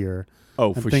Shakespeare.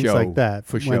 Oh, and for things sure. like that.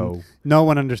 For when sure. No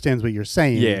one understands what you're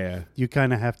saying. Yeah. You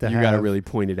kind of have to. You got to really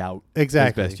point it out.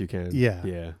 Exactly. As best you can. Yeah.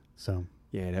 Yeah. So.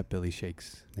 Yeah, that Billy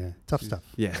shakes. Yeah. Tough stuff.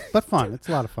 Yeah. But fun. It's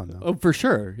a lot of fun though. Oh, for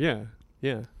sure. Yeah.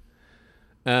 Yeah.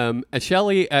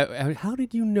 Shelly, how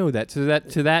did you know that?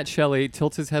 To that, Shelly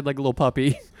tilts his head like a little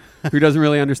puppy who doesn't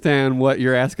really understand what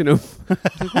you're asking him.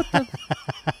 Like,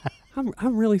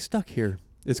 I'm really stuck here.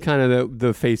 It's kind of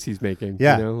the face he's making.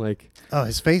 Yeah. Oh,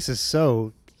 his face is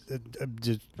so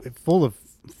just full of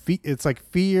it's like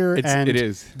fear and it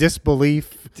is.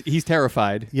 Disbelief. He's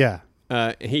terrified. Yeah.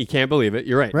 He can't believe it.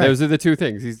 You're right. Those are the two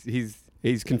things.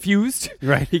 He's confused.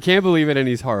 Right. He can't believe it and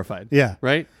he's horrified. Yeah.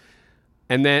 Right.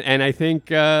 And I think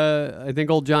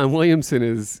old John Williamson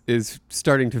is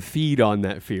starting to feed on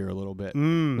that fear a little bit,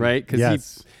 right?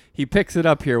 Because he picks it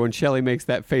up here when Shelly makes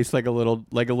that face like a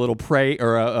little prey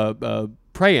or a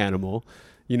prey animal,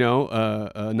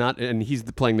 not, and he's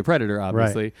playing the predator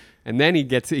obviously, right. And then he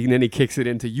kicks it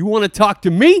into, you want to talk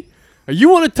to me or you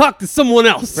want to talk to someone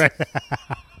else? Right.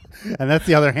 And that's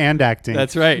the other hand acting.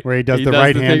 That's right. Where he does the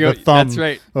right hand, the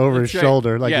thumb over his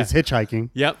shoulder like he's hitchhiking.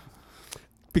 Yep.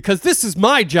 Because this is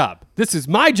my job. This is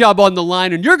my job on the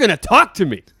line, and you're going to talk to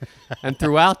me. And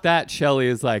throughout that, Shelly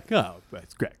is like, oh,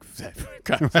 that's great.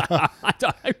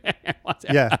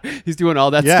 Yeah. He's doing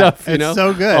all that stuff, it's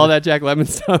so good. All that Jack Lemmon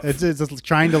stuff. It's just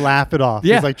trying to laugh it off.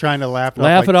 Yeah. He's like trying to laugh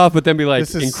it off, but then be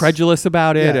like incredulous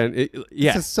about it. Yeah. And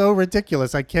this is so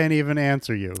ridiculous. I can't even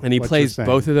answer you. And he plays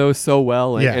both of those so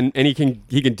well. And, and he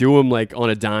can do them like on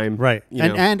a dime. Right.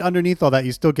 And underneath all that,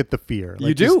 you still get the fear. Like,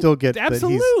 you do. You still get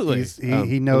absolutely.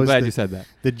 He knows. I'm glad you said that.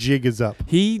 The jig is up.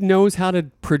 He knows how to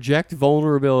project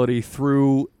vulnerability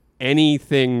through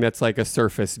anything that's like a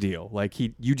surface deal. Like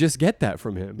you just get that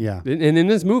from him. Yeah. And in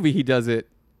this movie, he does it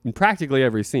in practically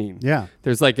every scene. Yeah.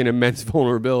 There's like an immense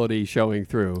vulnerability showing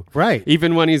through. Right.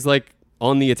 Even when he's like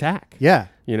on the attack. Yeah.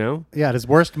 You know? Yeah. At his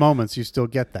worst moments, you still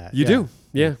get that. You do.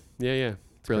 Yeah.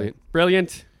 Brilliant.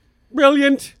 Brilliant.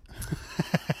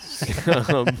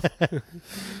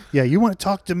 Yeah, you want to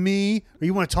talk to me or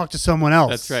you want to talk to someone else?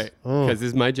 That's right. Because this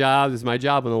is my job. This is my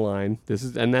job on the line.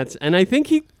 And I think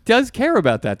he does care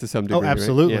about that to some degree. Oh,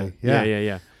 absolutely. Right?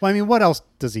 Yeah. Well, I mean, what else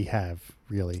does he have,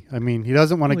 really? I mean, he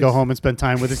doesn't want to go home and spend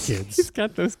time with his kids. He's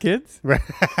got those kids. Right.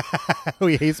 Who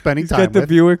he hates spending time with. He's got the with.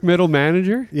 Buick middle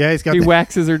manager. Yeah, he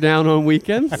waxes her down on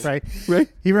weekends. Right. Right.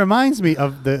 He reminds me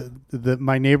of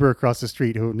my neighbor across the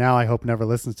street, who now I hope never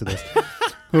listens to this,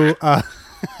 who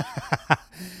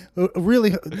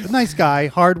really nice guy,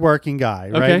 hardworking guy,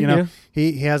 right? Okay, you know, yeah.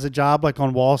 he has a job like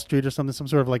on Wall Street or something, some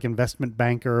sort of like investment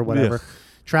banker or whatever. Yeah.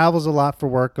 Travels a lot for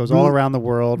work, goes all around the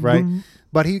world, right?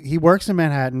 But he works in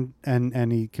Manhattan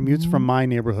and he commutes from my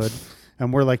neighborhood,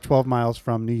 and we're like 12 miles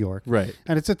from New York, right?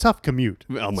 And it's a tough commute.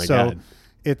 Oh my God.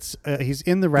 It's he's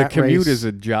in the rat race. The commute is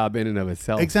a job in and of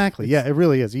itself. Exactly. Yeah, it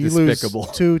really is. You despicable.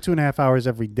 lose 2.5 hours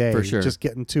every day For sure. just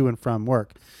getting to and from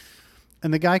work.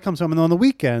 And the guy comes home, and on the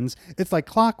weekends, it's like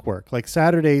clockwork. Like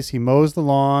Saturdays, he mows the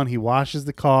lawn, he washes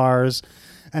the cars,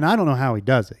 and I don't know how he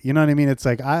does it. You know what I mean? It's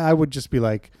like I would just be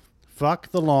like, fuck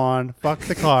the lawn, fuck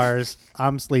the cars,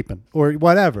 I'm sleeping, or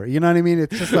whatever. You know what I mean?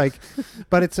 It's just like,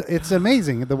 but it's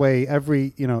amazing the way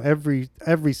every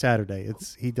Saturday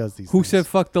he does these. Who things. said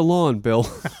fuck the lawn, Bill?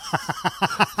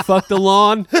 Fuck the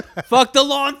lawn, fuck the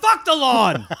lawn, fuck the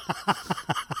lawn.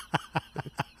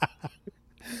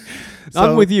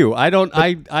 I'm with you.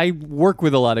 I work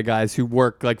with a lot of guys who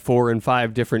work like 4 and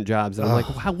 5 different jobs. And I'm like,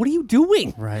 wow, what are you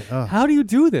doing? Right. How do you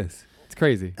do this? It's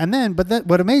crazy. And then,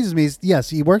 what amazes me is, yes,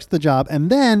 he works the job, and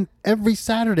then every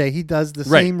Saturday he does the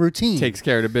same routine. Takes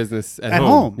care of the business at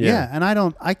home. Yeah. And I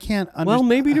can't understand. Well,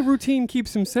 maybe the routine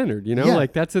keeps him centered, you know? Yeah.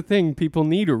 Like that's a thing. People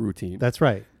need a routine. That's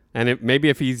right. And maybe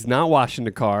if he's not washing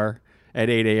the car at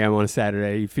 8 a.m. on a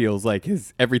Saturday, he feels like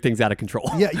everything's out of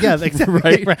control. Yeah,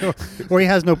 exactly. right? Or he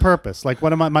has no purpose. Like,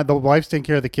 what am I? The wife's taking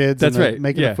care of the kids. That's and right.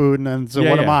 Making the food, and so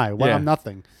what am I? Well, I'm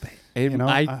nothing. And you know?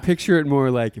 I picture it more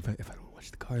like if I don't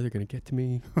wash the car, they're going to get to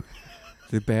me.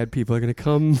 The bad people are going to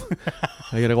come.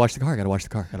 I got to wash the car. Gotta wash the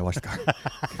car. Gotta wash the car.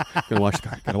 Gotta wash the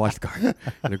car. Gotta wash the car.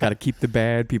 And I've got to keep the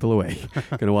bad people away.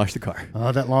 Gonna wash the car.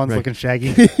 Oh, that lawn's looking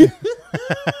shaggy.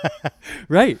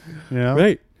 Right. You know?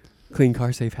 Right. Clean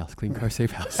car, safe house. Clean car,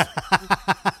 safe house.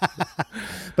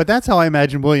 But that's how I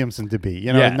imagine Williamson to be.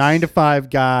 You know, Yes. a 9-to-5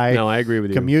 guy. No, I agree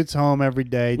with you. Commutes home every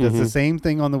day. Does the same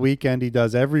thing on the weekend he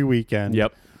does every weekend.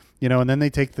 Yep. You know, and then they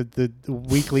take the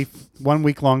weekly, 1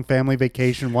 week long family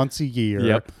vacation once a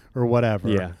year or whatever.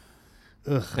 Yeah.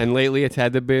 Ugh. And lately it's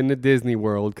had to be in the Disney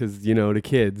World because, you know, the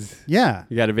kids. Yeah.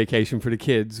 You got a vacation for the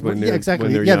kids when they're exactly.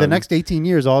 when they're the young. next 18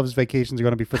 years, all of his vacations are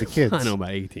going to be for the kids. I don't know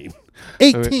about 18.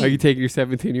 18? Are you taking your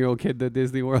 17-year-old kid to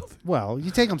Disney World? Well,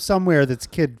 you take them somewhere that's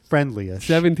kid-friendly-ish.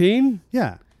 17?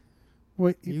 Yeah.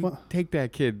 Wait, You take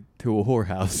that kid to a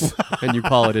whorehouse and you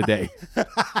call it a day.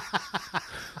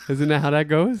 Isn't that how that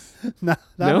goes? Not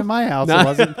No? in my house, No. it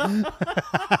wasn't.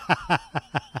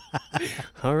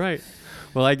 All right.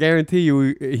 Well, I guarantee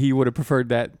you he would have preferred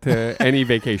that to any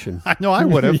vacation. I know I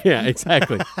would have. Yeah,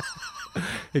 exactly.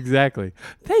 Exactly.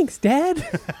 Thanks, Dad.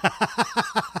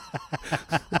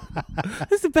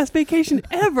 This is the best vacation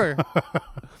ever.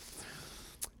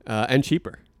 And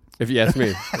cheaper, if you ask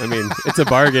me. I mean, it's a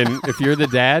bargain. If you're a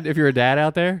dad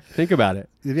out there, think about it.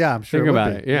 Yeah, I'm sure Think it would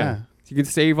about be. it. Yeah. You can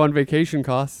save on vacation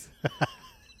costs.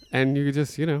 And you could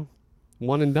just,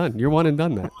 one and done. You're one and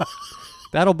done that.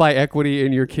 That'll buy equity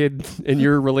in your kid, in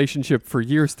your relationship for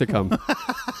years to come.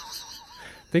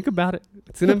 Think about it.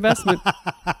 It's an investment.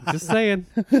 Just saying.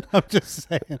 I'm just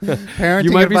saying. Parenting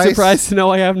You might advice. be surprised to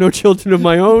know I have no children of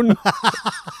my own.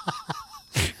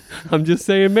 I'm just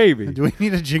saying maybe. Do we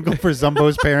need a jingle for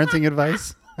Zumbo's parenting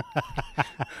advice?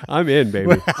 I'm in,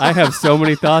 baby. I have so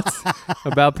many thoughts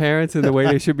about parents and the way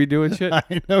they should be doing shit.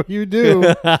 I know you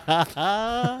do.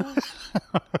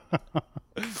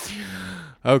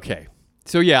 Okay.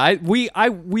 So yeah, we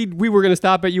were gonna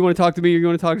stop it. You want to talk to me? Or you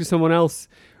want to talk to someone else?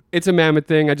 It's a mammoth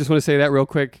thing. I just want to say that real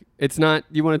quick. It's not.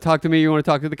 You want to talk to me? You want to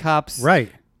talk to the cops? Right.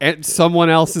 And someone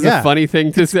else is a funny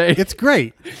thing to say. It's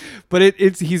great. But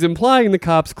he's implying the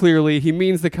cops clearly. He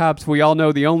means the cops. We all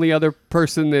know the only other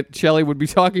person that Shelly would be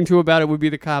talking to about it would be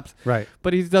the cops. Right.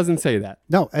 But he doesn't say that.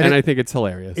 No. And I think it's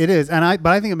hilarious. It is. But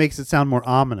I think it makes it sound more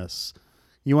ominous.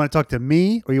 You want to talk to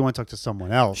me or you want to talk to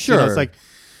someone else? Sure. It's like,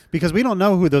 because we don't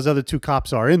know who those other two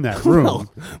cops are in that room.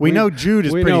 Well, we know Jude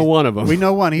is we pretty. know one of them. We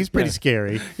know one. He's pretty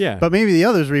scary. Yeah. But maybe the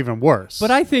others are even worse.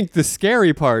 But I think the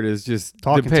scary part is just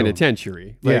Talking the to him.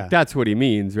 penitentiary. Like, Yeah. that's what he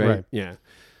means, right? Right. Yeah.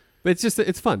 But it's just,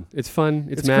 it's fun. It's fun.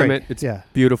 It's great. mammoth. It's Yeah.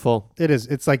 beautiful. It is.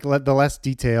 It's like the less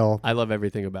detail. I love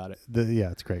everything about it.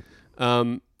 It's great.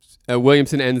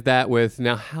 Williamson ends that with,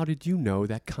 now, how did you know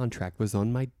that contract was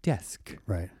on my desk?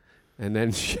 Right. And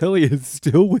then Shelly is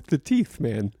still with the teeth,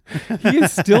 man. He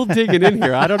is still digging in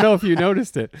here. I don't know if you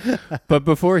noticed it. But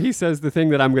before he says the thing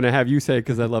that I'm going to have you say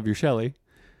because I love your Shelly,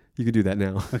 you can do that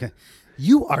now. Okay.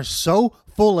 You are so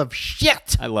full of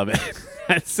shit. I love it.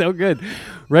 That's so good.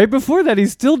 Right before that,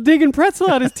 he's still digging pretzel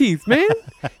out his teeth, man.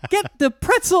 Get the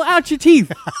pretzel out your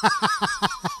teeth.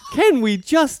 Can we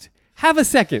just have a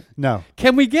second? No.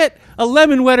 Can we get a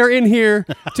lemon wetter in here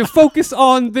to focus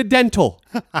on the dental?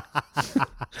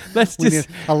 Let's We just...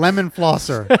 need a lemon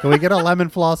flosser. Can we get a lemon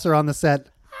flosser on the set?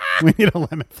 We need a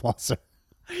lemon flosser.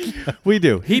 We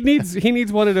do. He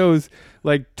needs one of those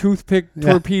like toothpick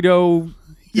torpedo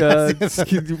Yes. with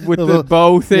The the little-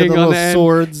 bow thing the on little the end.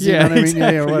 swords. Yeah, You know what I mean?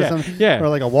 exactly. Yeah, or Yeah. something. Yeah. Or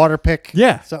like a water pick.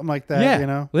 Yeah. Something like that. Yeah. You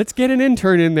know. Let's get an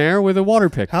intern in there with a water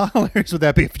pick. How hilarious would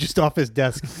that be if just off his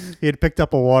desk he had picked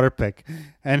up a water pick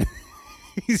and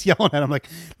he's yelling at him like,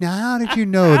 "Now, how did you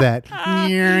know that?"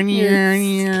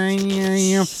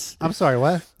 I'm sorry,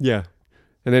 what? Yeah.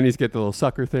 And then he's get the little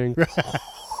sucker thing.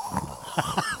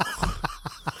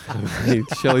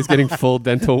 Shelly's getting full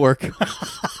dental work.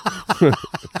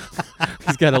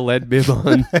 He's got a lead bib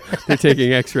on. They're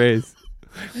taking x-rays.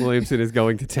 Williamson is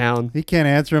going to town. He can't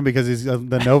answer him because he's the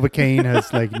Novocaine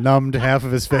has like numbed half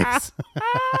of his face.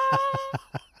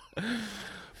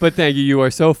 But thank you. You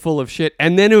are so full of shit.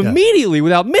 And then immediately,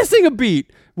 without missing a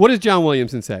beat, what does John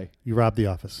Williamson say? You robbed the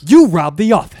office. You robbed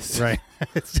the office. Right.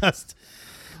 It's just,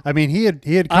 I mean, he had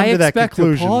come I to that expect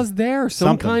conclusion. a pause there, some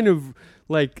Something. kind of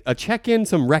like a check-in,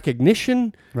 some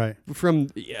recognition, Right.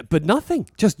 but nothing.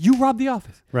 Just you robbed the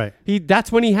office. Right.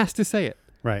 That's when he has to say it.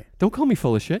 Right. Don't call me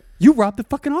full of shit. You robbed the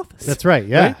fucking office. That's right.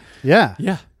 Yeah. Right? Yeah.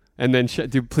 Yeah. And then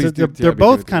please So they're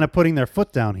both kind of putting their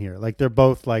foot down here. Like they're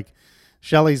both like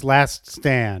Shelley's last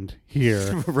stand here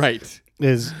right.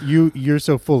 is you're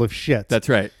so full of shit. That's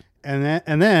right.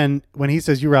 And then when he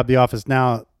says you robbed the office,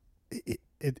 now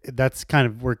that's kind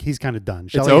of where he's kind of done.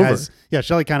 Shelley over.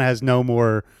 Shelley kind of has no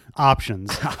more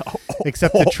options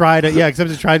except to try to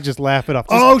just laugh it off.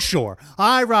 Oh sure,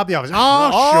 I robbed the office.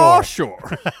 Oh sure.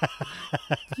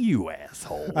 You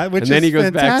asshole. Which and then is he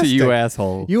goes back to you fantastic.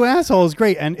 asshole. You asshole is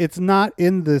great, and it's not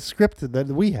in the script that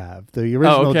we have, the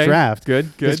original draft. Good.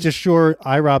 It's just sure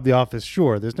I robbed the office.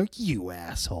 Sure, there's no you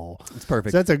asshole. It's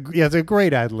perfect. So it's a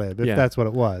great ad lib if that's what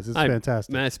it was. It's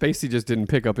fantastic. Matt Spacey just didn't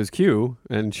pick up his cue,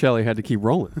 and Shelly had to keep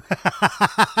rolling.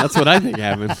 That's what I think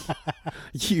happened.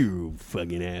 You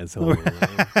fucking asshole.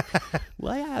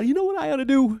 Well, you know what I ought to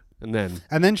do? And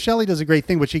then Shelly does a great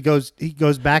thing, which he goes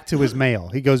back to his mail.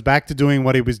 He goes back to doing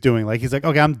what he was doing. Like he's like,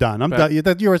 okay, I'm done. I'm done.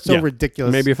 You are so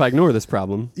ridiculous. Maybe if I ignore this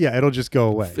problem, it'll just go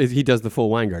away. he does the full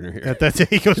Weingartner here. That's it.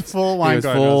 He goes full Weingartner. He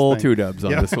goes full 2 dubs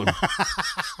on this one.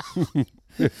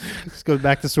 Just goes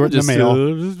back to sorting the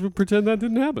mail. Just pretend that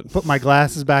didn't happen. Put my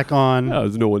glasses back on.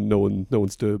 There's no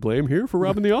one's to blame here for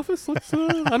robbing the office. I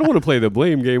don't want to play the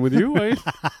blame game with you.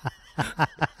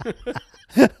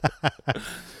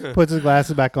 Puts his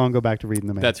glasses back on, go back to reading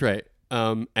the mail. That's right.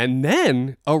 And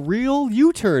then a real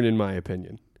U-turn, in my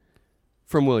opinion,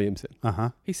 from Williamson.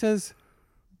 He says,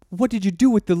 what did you do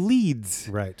with the leads?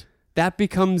 Right. That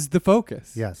becomes the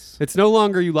focus. Yes. It's no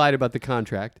longer you lied about the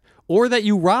contract or that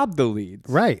you robbed the leads.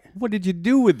 Right. What did you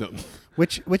do with them?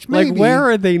 Which maybe... Like, where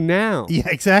are they now? Yeah,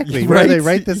 exactly. Right? Where are they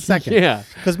right this second? Yeah.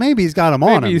 Because maybe he's got them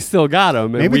on him. Maybe he's still got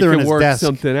them, and Maybe we they're in can his work desk.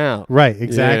 something out. Right,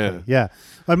 exactly. Yeah.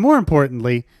 But more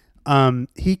importantly,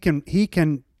 he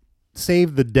can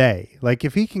save the day. Like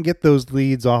if he can get those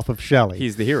leads off of Shelly,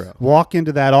 he's the hero. Walk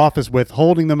into that office with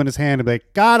holding them in his hand and be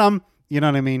like, got him. You know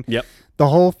what I mean? Yep. The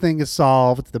whole thing is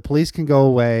solved. The police can go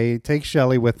away, take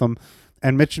Shelly with them,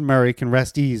 and Mitch and Murray can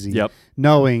rest easy,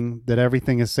 knowing that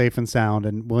everything is safe and sound,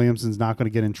 and Williamson's not going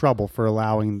to get in trouble for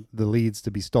allowing the leads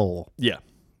to be stole. Yeah.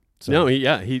 So, No, he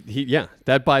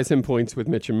that buys him points with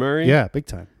Mitch and Murray. Yeah, big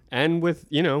time. And with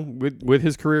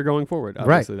his career going forward.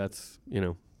 Obviously, that's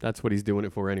what he's doing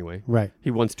it for anyway. Right. He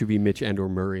wants to be Mitch and or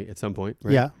Murray at some point.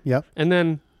 Right? Yeah, yep. And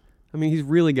then, I mean, he's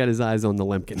really got his eyes on the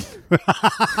Lemkin.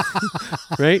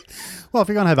 Right? Well, if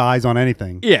you're going to have eyes on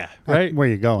anything. Yeah, right? Where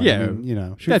you going? Yeah. I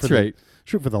mean, That's right.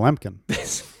 Shoot for the Lemkin.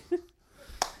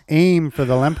 Aim for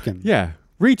the Lemkin. Yeah.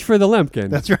 Reach for the Lemkin.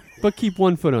 That's right. But keep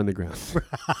one foot on the ground.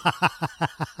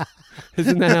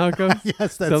 Isn't that how it goes?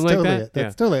 Yes, that's Something totally like that? it.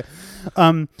 That's Yeah. totally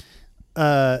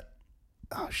it.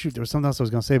 Oh shoot! There was something else I was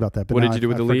going to say about that. But What now did you do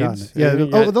with I've the forgotten leads? it. Yeah.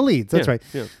 Yeah. The leads. That's Yeah, right.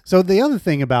 yeah. So the other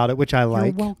thing about it, which I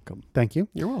like. You're welcome. Thank you.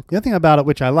 You're welcome. The other thing about it,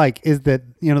 which I like, is that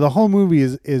the whole movie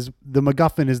is the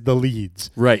MacGuffin is the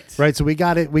leads. Right. Right. So we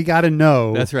got to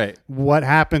know. That's right. What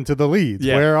happened to the leads?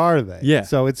 Yeah. Where are they? Yeah.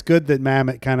 So it's good that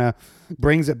Mamet kind of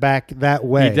brings it back that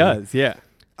way. He does. Yeah.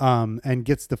 And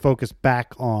gets the focus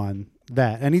back on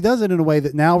that. And he does it in a way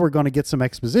that now we're going to get some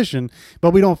exposition,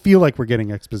 but we don't feel like we're getting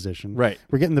exposition. Right.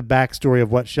 We're getting the backstory of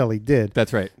what Shelly did.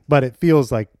 That's right. But it feels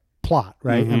like plot,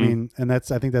 right? Mm-hmm. I mean, and I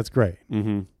think that's great.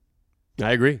 Mm-hmm.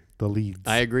 I agree. The leads.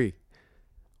 I agree.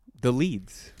 The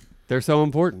leads. They're so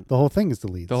important. The whole thing is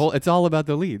the leads. It's all about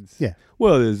the leads. Yeah.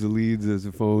 Well, there's the leads, there's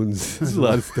the phones, there's a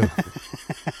lot of stuff.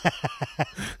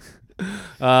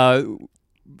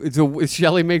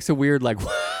 Shelly makes a weird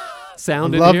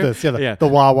sound I in love here. this. Yeah. Yeah. The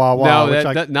wah wah wah.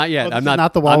 No, not yet. Oh, I'm this is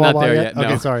not the wah I'm wah not wah there yet. yet. No.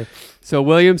 Okay, sorry. So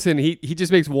Williamson, he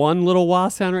just makes one little wah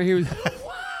sound right here.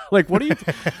 Like, what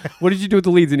did you do with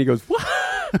the leads? And he goes, what?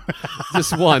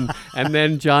 Just one. And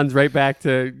then John's right back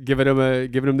to giving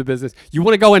him the business. You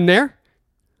want to go in there?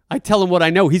 I tell him what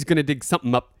I know. He's going to dig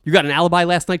something up. You got an alibi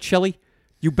last night, Shelly?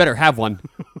 You better have one.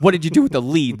 What did you do with the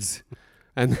leads?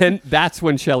 And then that's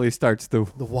when Shelly starts the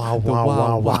wow, wow,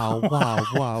 wow, wow, wow,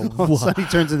 wow. All of a sudden he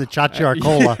turns into Cha-Cha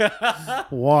Cola.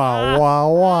 Wow,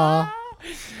 wow, wow.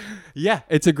 Yeah,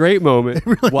 it's a great moment.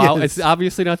 Really wow, is. it's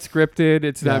obviously not scripted.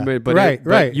 It's not, but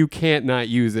right. You can't not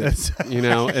use it. It's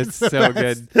so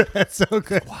good. That's so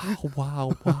good.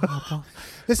 Wow, wow.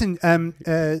 Listen,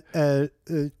 Mr.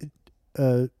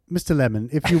 Lemmon,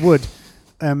 if you would,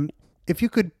 if you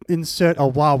could insert a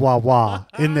wah wah wah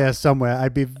in there somewhere,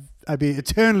 I'd be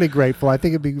eternally grateful. I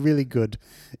think it'd be really good.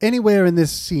 Anywhere in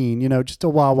this scene, just a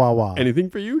wah wah wah. Anything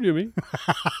for you, Jimmy.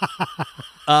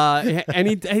 And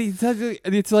he says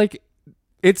it's like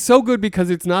it's so good because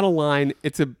it's not a line.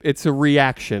 It's a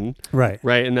reaction. Right.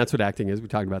 Right. And that's what acting is. We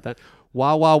talked about that.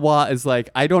 Wah wah wah is like,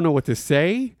 I don't know what to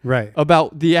say. Right.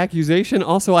 About the accusation.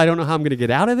 Also, I don't know how I'm going to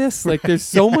get out of this. Like, there's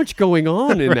so much going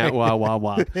on in that wah wah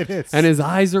wah. It is. And his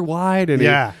eyes are wide,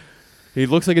 and he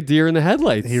looks like a deer in the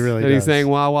headlights. He really does. does. He's saying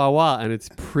wah wah wah, and it's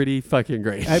pretty fucking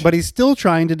great. But he's still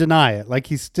trying to deny it. Like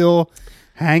he's still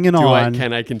hanging on.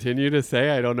 Can I continue to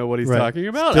say I don't know what he's talking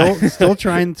about? Still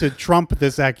trying to trump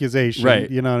this accusation. Right.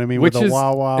 You know what I mean? Which with a is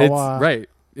wah wah wah. Right.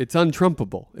 It's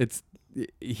untrumpable.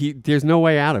 There's no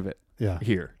way out of it. Yeah.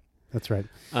 Here. That's right.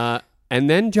 And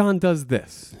then John does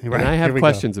this. Right. And I have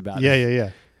questions about it.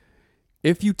 Yeah.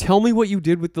 If you tell me what you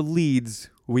did with the leads,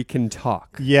 we can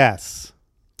talk. Yes.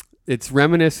 It's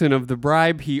reminiscent of the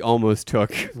bribe he almost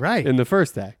took in the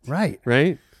first act. Right.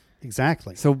 Right?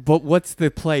 Exactly. So, but what's the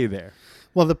play there?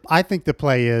 Well, I think the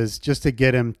play is just to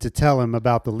get him to tell him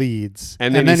about the leads.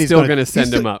 And then he's still going to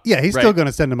send him up. Yeah, he's still going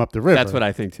to send him up the river. That's what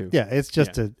I think, too. Yeah, it's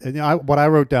just what I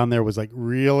wrote down there was like,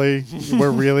 really?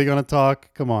 We're really going to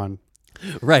talk? Come on.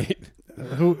 Right.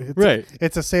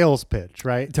 It's a sales pitch,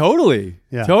 right? Totally.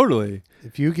 Yeah. Totally.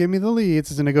 If you give me the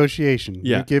leads, it's a negotiation.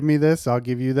 Yeah. You give me this, I'll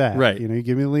give you that. Right. You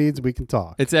give me the leads, we can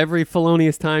talk. It's every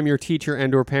felonious time your teacher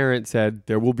and or parent said,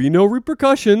 there will be no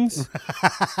repercussions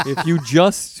if you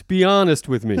just be honest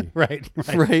with me. Right.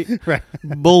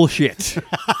 Bullshit.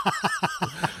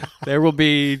 There will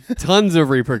be tons of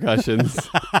repercussions,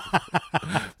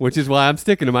 which is why I'm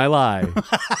sticking to my lie.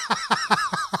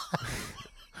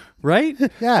 Right?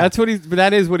 Yeah.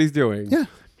 That is what he's doing. Yeah.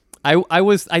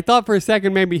 I thought for a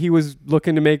second maybe he was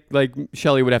looking to make, like,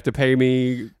 Shelly would have to pay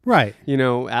me, right?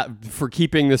 For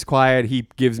keeping this quiet. He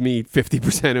gives me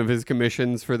 50% of his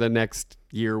commissions for the next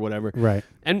year, whatever. Right.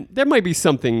 And there might be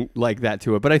something like that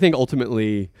to it, but I think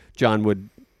ultimately John would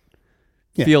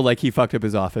feel like he fucked up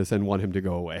his office and want him to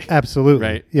go away. Absolutely.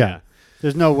 Right. Yeah.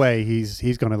 There's no way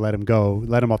he's going to let him go,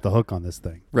 let him off the hook on this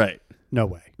thing. Right. No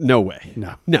way. No way.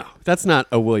 No. That's not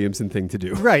a Williamson thing to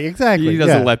do. Right, exactly. He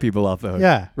doesn't let people off the hook.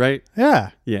 Yeah. Right?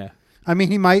 Yeah. Yeah. I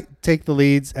mean, he might take the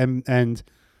leads and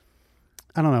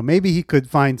I don't know, maybe he could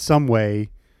find some way.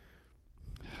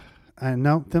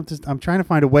 I'm trying to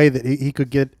find a way that he could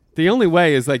get. The only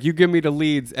way is like you give me the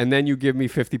leads and then you give me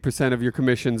 50% of your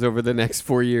commissions over the next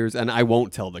 4 years and I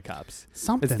won't tell the cops.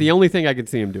 Something. It's the only thing I can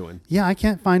see him doing. Yeah, I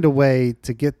can't find a way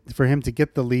for him to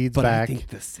get the leads back. I think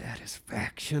the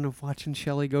satisfaction of watching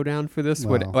Shelly go down for this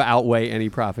would outweigh any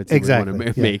profits he would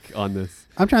want to make on this.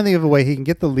 I'm trying to think of a way he can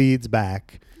get the leads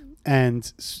back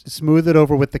and smooth it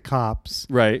over with the cops.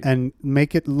 Right. And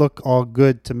make it look all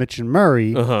good to Mitch and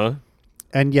Murray. Uh-huh.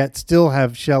 And yet still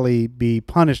have Shelly be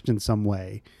punished in some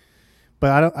way.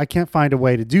 But I can't find a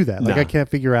way to do that. Like, I can't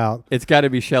figure out. It's got to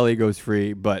be Shelly goes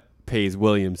free, but pays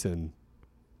Williamson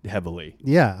heavily.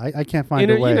 Yeah, I can't find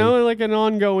a way. You know, like an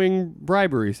ongoing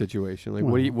bribery situation. Like,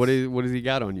 what does he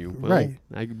got on you? Well, right.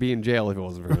 I could be in jail if it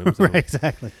wasn't for him. So. Right,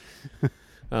 exactly.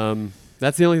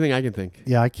 That's the only thing I can think.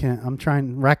 Yeah, I can't. I'm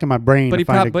racking my brain.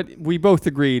 But we both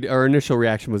agreed. Our initial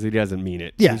reaction was he doesn't mean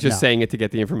it. Yeah, he's just saying it to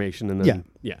get the information, and then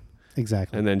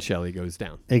exactly. And then Shelly goes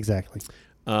down. Exactly.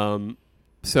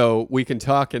 So we can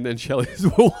talk, and then Shelly's,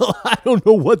 well, I don't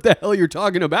know what the hell you're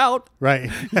talking about. Right.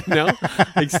 You know,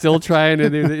 like still trying to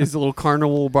do his little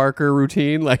carnival barker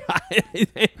routine. Like,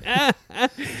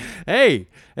 hey,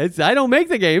 I don't make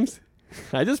the games.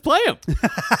 I just play them.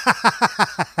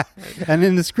 And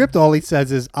in the script, all he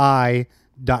says is I ...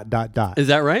 Is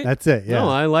that right? That's it. Yeah. No,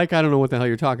 I don't know what the hell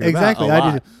you're talking exactly. about.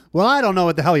 Exactly. Well, I don't know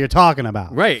what the hell you're talking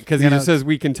about. Right, because he just says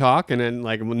we can talk, and then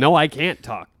like, well, no, I can't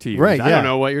talk to you. Right. I don't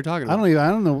know what you're talking about. I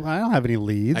don't know. I don't have any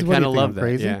leads. I kind of love that.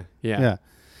 Crazy? Yeah.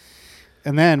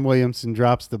 And then Williamson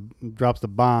drops the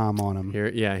bomb on him.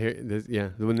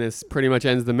 When this pretty much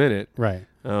ends the minute. Right.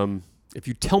 If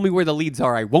you tell me where the leads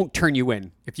are, I won't turn you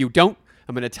in. If you don't,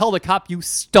 I'm going to tell the cop you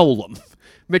stole them.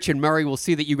 Mitch and Murray will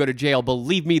see that you go to jail.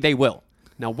 Believe me, they will.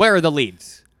 Now, where are the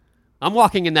leads? I'm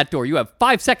walking in that door. You have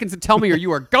 5 seconds to tell me or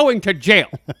you are going to jail.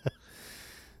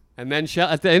 And then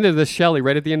at the end of the Shelly,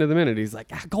 right at the end of the minute, he's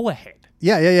like, go ahead.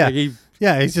 Yeah. Like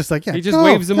he's just like, he just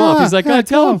waves him off. He's like,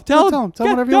 tell him. Tell him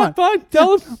whatever you want. Fine.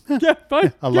 Tell him. Yeah,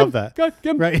 fine. I love that.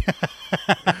 Right.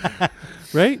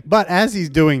 Right? But as he's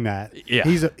doing that,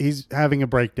 he's having a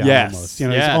breakdown almost. You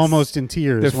know, he's almost in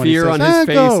tears. The fear on his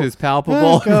face is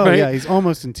palpable. Right? Yeah, he's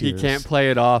almost in tears. He can't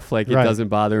play it off like it doesn't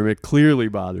bother him. It clearly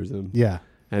bothers him. Yeah.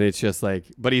 And it's just like,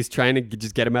 but he's trying to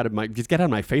just get out of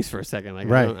my face for a second. Like,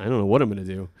 right. I don't know what I'm going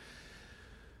to do.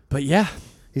 But yeah.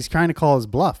 He's trying to call his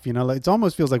bluff. You know, like, it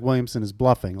almost feels like Williamson is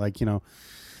bluffing. Like, you know,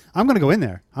 I'm going to go in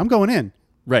there. I'm going in.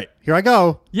 Right. Here I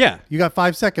go. Yeah. You got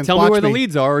 5 seconds. Tell me where the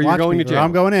leads are or you're going to jail.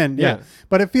 I'm going in. Yeah.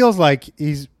 But it feels like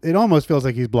it almost feels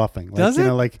like he's bluffing. Like, Does it? You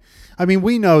know, like, I mean,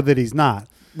 we know that he's not.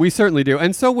 We certainly do.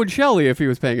 And so would Shelly if he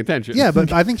was paying attention. Yeah,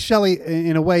 but I think Shelly,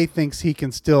 in a way, thinks he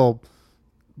can still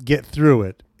get through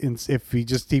it if he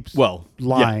just keeps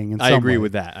lying. I agree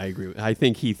with that. I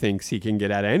think he thinks he can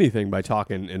get out of anything by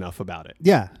talking enough about it.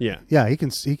 Yeah. Yeah. Yeah, he can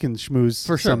schmooze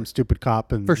for some stupid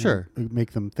cop and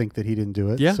make them think that he didn't do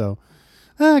it. Yeah. So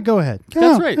go ahead.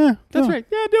 That's right. That's right.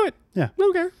 Yeah, do it. Yeah. I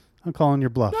don't care. I'm calling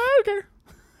your bluff. No, I don't care.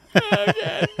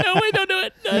 No, wait, don't do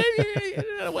it.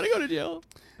 I don't want to go to jail.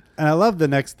 And I love the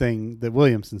next thing that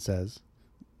Williamson says.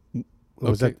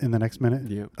 Was that in the next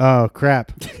minute? Yeah. Oh,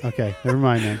 crap. Okay, never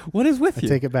mind then. What is with you?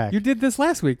 Take it back. You did this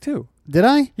last week, too. Did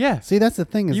I? Yeah. See, that's the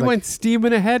thing. You went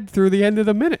steaming ahead through the end of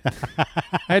the minute. I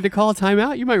had to call a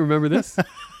timeout. You might remember this.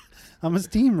 I'm a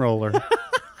steamroller.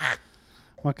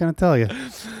 What can I tell you?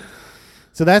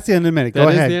 So that's the end of the minute. Go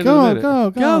ahead.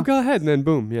 Go ahead, and then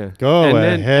boom, yeah. Go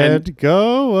ahead.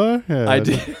 I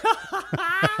did.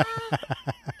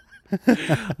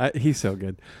 He's so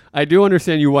good. I do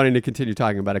understand you wanting to continue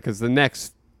talking about it because the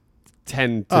next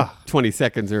 10 to 20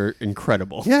 seconds are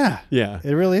incredible. Yeah. Yeah.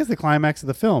 It really is the climax of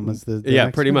the film. Is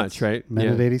the pretty much, right?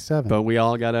 Minute 87. But we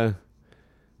all gotta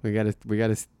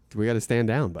stand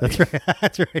down, buddy. That's right.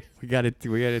 That's right. We gotta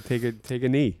take a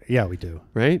knee. Yeah, we do.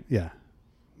 Right? Yeah.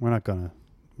 We're not going there.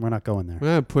 We're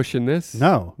not pushing this.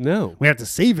 No. We have to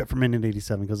save it for minute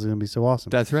 87 because it's going to be so awesome.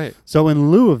 That's right. So in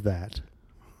lieu of that,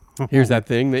 here's that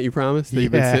thing that you promised that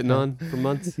you've been sitting on for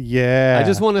months. Yeah. I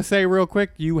just want to say real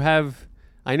quick,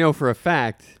 I know for a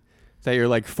fact that you're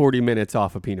like 40 minutes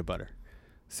off of peanut butter.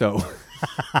 So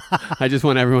I just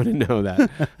want everyone to know that.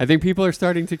 I think people are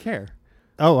starting to care.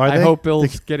 Oh, are they? I hope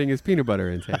Bill's getting his peanut butter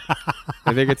intake.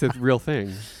 I think it's a real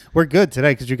thing. We're good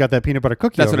today because you got that peanut butter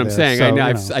cookie. That's what I'm saying.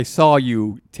 So, I saw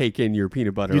you take in your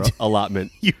peanut butter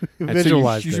allotment. You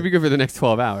visualized you should be good for the next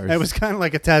 12 hours. It was kind of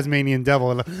like a Tasmanian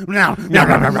devil. Yeah.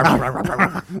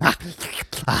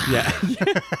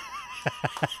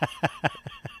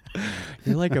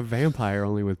 You're like a vampire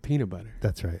only with peanut butter.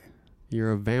 That's right.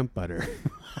 You're a vamp butter.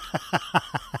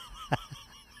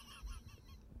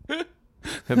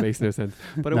 That makes no sense,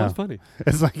 but it was funny.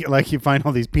 It's like you find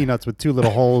all these peanuts with two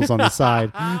little holes on the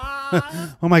side.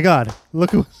 Oh my God!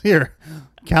 Look who's here,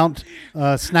 Count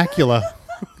Snackula.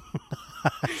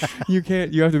 You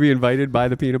can't. You have to be invited by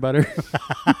the peanut butter.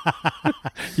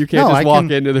 You can't just walk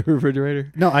into the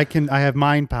refrigerator. No, I can. I have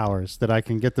mind powers that I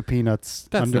can get the peanuts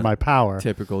under my power.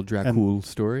 Typical Dracul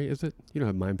story, is it? You don't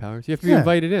have mind powers. You have to be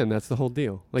invited in. That's the whole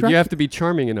deal. Like you have to be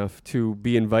charming enough to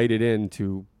be invited in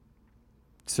to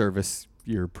service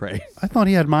your prey. I thought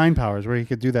he had mind powers where he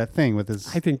could do that thing with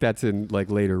his... I think that's in like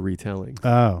later retelling.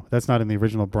 Oh, that's not in the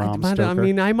original Bram Stoker. I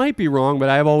mean, I might be wrong, but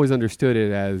I've always understood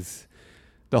it as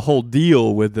the whole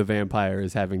deal with the vampire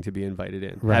is having to be invited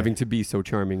in, Right. having to be so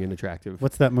charming and attractive.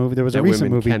 What's that movie? There was a That recent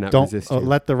women movie, cannot Don't resist you.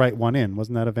 Let the Right One In.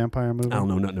 Wasn't that a vampire movie? I don't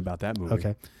know nothing about that movie.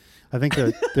 Okay. I think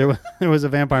there was a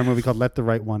vampire movie called Let the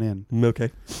Right One In. Okay.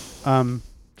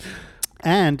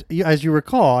 And as you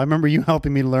recall, I remember you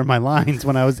helping me to learn my lines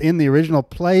when I was in the original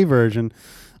play version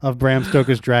of Bram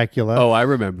Stoker's Dracula. Oh, I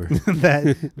remember.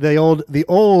 That the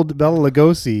old Bela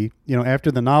Lugosi,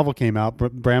 after the novel came out,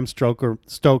 Bram Stoker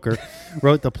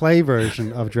wrote the play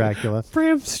version of Dracula.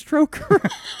 Bram Stoker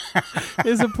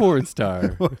is a porn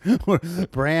star.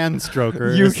 Bram Stoker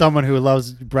is someone who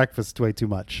loves breakfast way too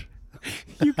much.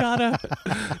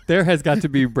 There has got to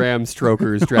be Bram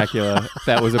Stoker's Dracula.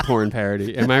 That was a porn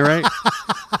parody. Am I right?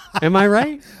 Am I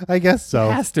right? I guess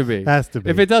so. Has to be. Has to be.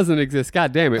 If it doesn't exist,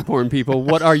 God damn it, porn people,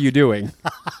 what are you doing?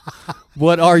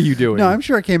 What are you doing? No, I'm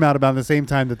sure it came out about the same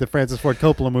time that the Francis Ford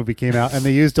Coppola movie came out, and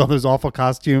they used all those awful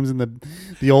costumes and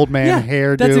the old man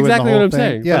hairdo. That's exactly and the whole what I'm thing.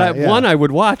 saying. Yeah, But one I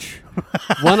would watch.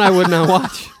 One I would not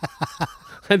watch.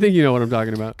 I think you know what I'm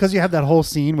talking about. Because you have that whole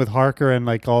scene with Harker and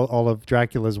like all of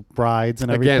Dracula's brides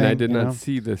and everything. Again, I did not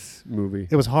see this movie.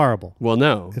 It was horrible. Well,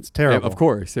 no. It's terrible. Of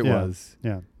course, it was.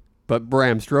 Yeah. But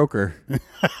Bram Stoker,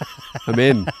 I'm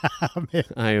in.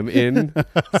 I am in.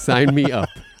 Sign me up.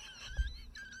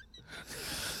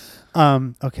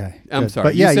 Okay. I'm good. sorry.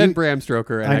 But You said Bram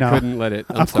Stoker, and I couldn't let it.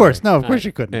 Of course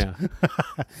you couldn't. Yeah.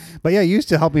 But yeah, you used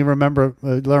to help me remember,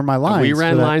 learn my lines. We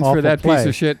ran lines for that play. piece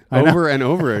of shit over and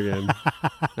over again.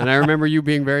 And I remember you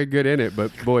being very good in it,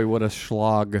 but boy, what a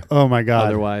slog. Oh my God.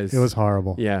 Otherwise. It was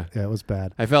horrible. Yeah. Yeah, it was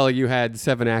bad. I felt like you had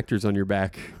 7 actors on your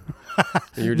back.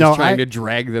 And you're just trying to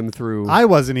drag them through. I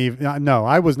wasn't even. No,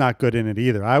 I was not good in it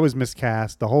either. I was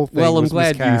miscast. The whole thing. Well, I'm was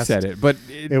glad miscast. you said it, but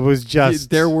it was just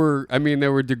there were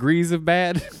degrees of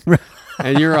bad,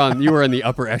 and you were in the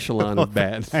upper echelon of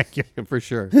bad. Thank you for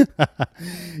sure.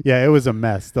 Yeah, it was a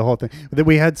mess. The whole thing.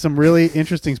 We had some really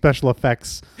interesting special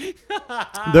effects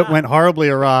that went horribly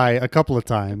awry a couple of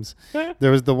times.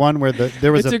 There was the one where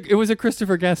it was a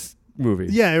Christopher Guest movie.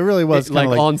 Yeah, it really was like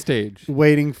on stage,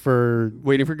 waiting for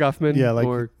Guffman. Yeah,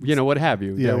 or what have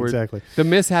you. Yeah, exactly. The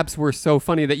mishaps were so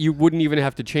funny that you wouldn't even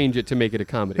have to change it to make it a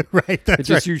comedy. Right. That's it's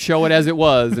just you show it as it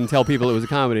was and tell people it was a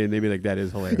comedy, and they'd be like, "That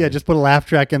is hilarious." Yeah, just put a laugh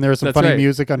track in there, some That's funny right.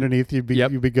 music underneath. You'd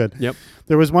be good. Yep.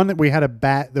 There was one that we had a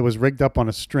bat that was rigged up on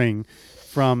a string.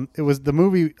 It was the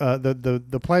movie.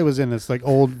 The play was in this like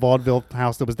old vaudeville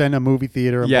house that was then a movie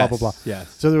theater and blah blah blah.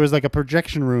 Yes. So there was like a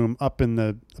projection room up in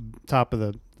the top of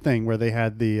the thing where they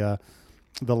had the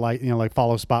light, like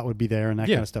follow spot would be there and that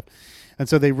kind of stuff. And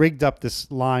so they rigged up this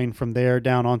line from there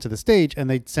down onto the stage, and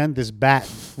they'd send this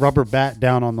rubber bat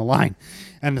down on the line,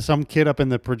 and some kid up in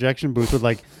the projection booth would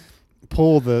like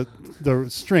pull the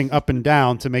string up and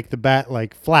down to make the bat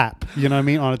like flap, you know what I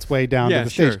mean, on its way down to the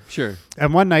stage. Sure.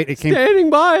 And one night it came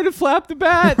standing by to flap the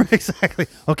bat. Exactly.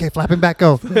 Okay, flapping back,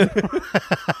 go.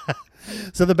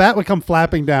 So the bat would come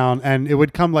flapping down, and it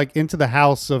would come like into the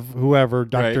house of whoever,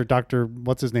 Dr.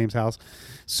 What's his name's house,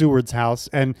 Seward's house,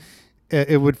 and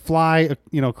it would fly,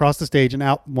 across the stage and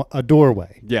out a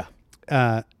doorway. Yeah.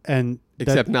 And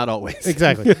except not always.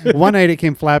 Exactly. One night it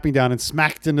came flapping down and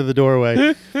smacked into the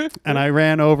doorway, and I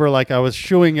ran over like I was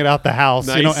shooing it out the house,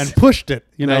 and pushed it,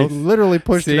 literally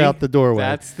pushed it out the doorway.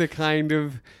 That's the kind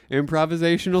of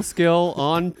improvisational skill,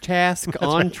 on task,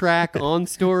 on track, on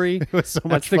story. It was so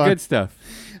much fun. That's the good stuff.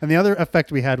 And the other effect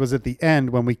we had was at the end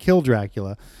when we killed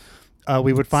Dracula.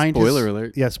 We would find spoiler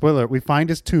alert. Yeah, spoiler alert. We find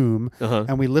his tomb,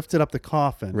 and we lifted up the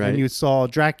coffin, and you saw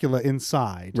Dracula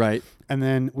inside. Right. And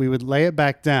then we would lay it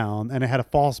back down, and it had a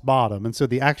false bottom. And so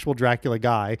the actual Dracula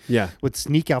guy would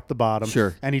sneak out the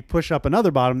bottom, and he'd push up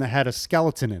another bottom that had a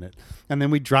skeleton in it. And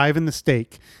then we'd drive in the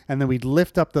stake, and then we'd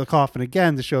lift up the coffin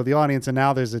again to show the audience, and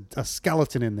now there's a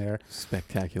skeleton in there.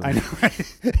 Spectacular. I know,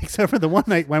 right? Except for the one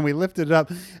night when we lifted it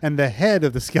up, and the head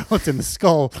of the skeleton, the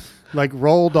skull, like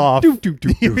rolled off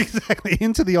exactly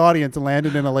into the audience and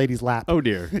landed in a lady's lap. Oh,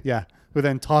 dear. Yeah. Who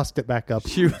then tossed it back up.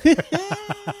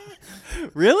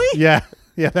 Really? Yeah.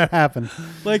 Yeah, that happened.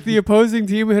 Like the opposing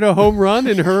team hit a home run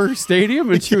in her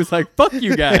stadium, and she was like, "Fuck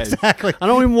you guys! Exactly. I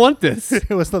don't even want this." It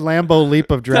was the Lambeau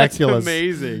leap of Dracula. That's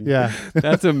amazing. Yeah,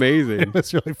 that's amazing. It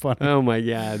was really funny. Oh my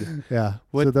God. Yeah.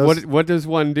 What does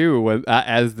one do when,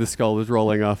 as the skull is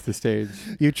rolling off the stage?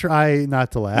 You try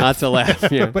not to laugh. Not to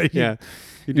laugh. Yeah. But You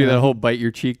do that whole bite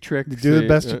your cheek trick. You do the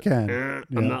best you can.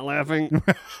 I'm not laughing.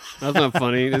 That's not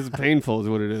funny. This is painful, is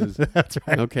what it is. That's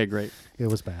right. Okay, great. It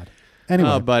was bad. Anyway.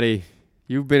 Oh, buddy.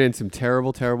 You've been in some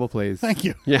terrible, terrible plays. Thank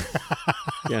you. Yeah.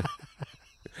 Yeah.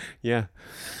 Yeah.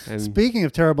 And speaking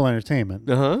of terrible entertainment,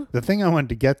 the thing I wanted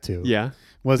to get to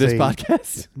was this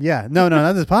podcast? Yeah. No,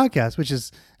 not this podcast, which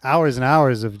is hours and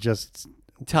hours of just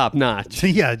top notch.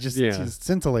 Yeah, just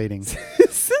scintillating.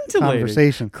 Scintillating.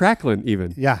 Conversation. Crackling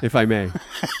even. Yeah. If I may.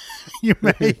 You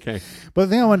may. Okay. But the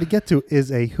thing I wanted to get to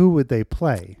is a who would they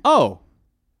play? Oh.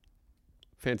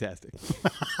 Fantastic.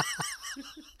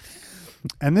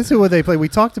 And this who would they play? We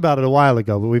talked about it a while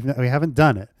ago, but we haven't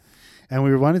done it. And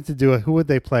we wanted to do a who would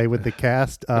they play with the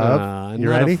cast of. You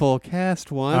not ready? A full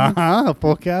cast one. A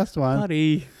full cast one.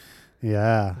 Buddy.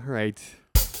 Yeah. All right.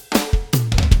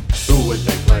 Who would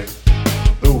they play?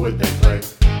 Who would they play?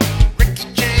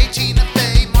 Ricky Jay, Tina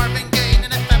Fey, Marvin Gaye,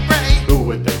 and FM Ray. Who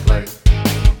would they play?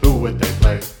 Who would they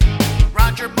play?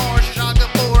 Roger Moore, Shah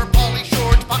Gabor, Pauly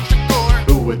Shore, Tupac Shakur.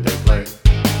 Who would they play?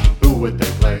 Who would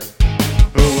they play?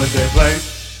 Who would they play?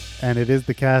 And it is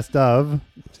the cast of.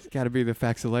 It's got to be the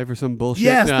Facts of Life or some bullshit.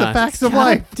 Yes, the Facts of God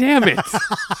Life. Damn it.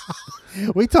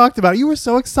 We talked about it. You were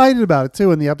so excited about it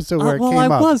too in the episode where it came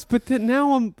up. I was, but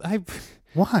now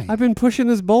Why? I've been pushing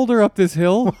this boulder up this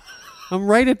hill. I'm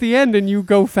right at the end, and you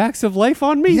go Facts of Life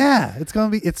on me? Yeah, it's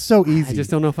so easy. I just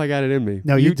don't know if I got it in me.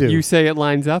 No, you do. You say it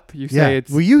lines up? You say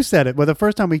it's... Well, you said it. Well, the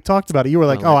first time we talked about it, you were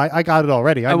like, I got it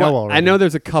already. I know already. I know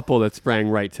there's a couple that sprang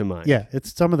right to mind. Yeah,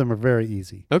 some of them are very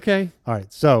easy. Okay. All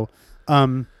right, so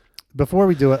before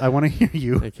we do it, I want to hear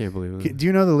you. I can't believe it. Do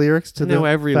you know the lyrics to I know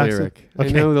every lyric. Okay.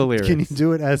 I know the lyrics. Can you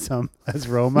do it as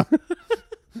Roma?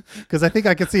 Because I think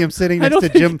I could see him sitting next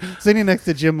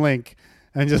to Jim Link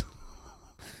and just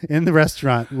in the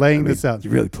restaurant laying this out. You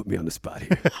really put me on the spot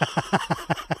here.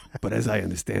 But as I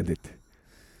understand it,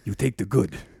 you take the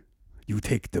good, you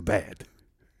take the bad.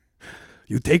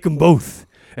 You take them both,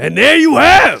 and there you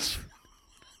have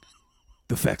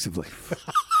the Facts of Life.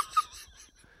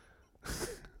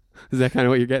 Is that kind of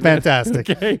what you're getting Fantastic.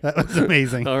 at? Okay. That was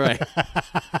amazing. All right.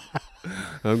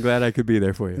 I'm glad I could be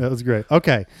there for you. That was great.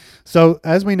 Okay. So,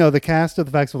 as we know, the cast of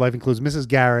The Facts of Life includes Mrs.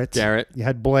 Garrett. You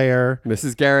had Blair.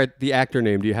 Mrs. Garrett, the actor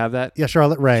name. Do you have that? Yeah,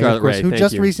 Charlotte Ray, of course, who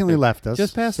just recently left us.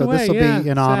 Just passed so away. So this will be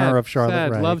in honor of Charlotte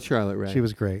Ray. Loved Charlotte Ray. She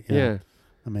was great. Yeah.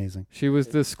 Amazing. She was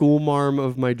the school marm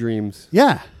of my dreams.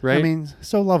 Yeah. Right? I mean,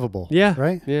 so lovable. Yeah.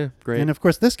 Right? Yeah. Great. And, of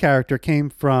course, this character came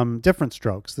from Different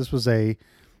Strokes. This was a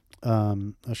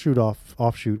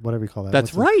offshoot, whatever you call that.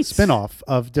 That's right. Spin-off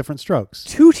of Different Strokes.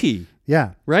 Tootie.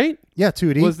 Yeah. Right? Yeah,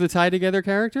 Tootie. Was the tie together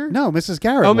character? No, Mrs.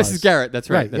 Garrett Oh, was. Mrs. Garrett. That's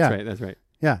right. Right, That's right.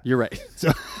 Yeah. You're right.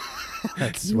 So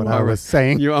that's what I was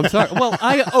saying. I'm sorry. Well,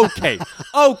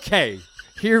 okay.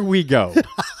 Here we go.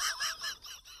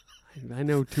 I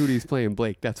know Tootie's playing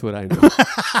Blake. That's what I know.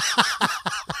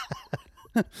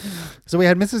 So we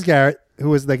had Mrs. Garrett, who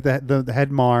was like the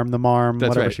head marm, That's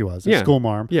whatever right. she was, the school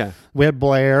marm. Yeah. We had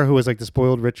Blair, who was like the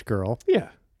spoiled rich girl. Yeah.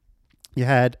 You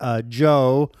had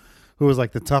Joe, who was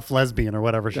like the tough lesbian or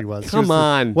whatever she was. Come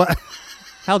on. What?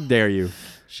 How dare you?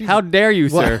 How dare you,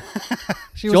 sir?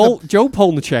 Joe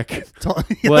Polnicek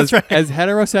was right. as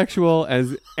heterosexual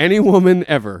as any woman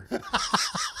ever.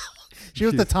 She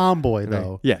was the tomboy,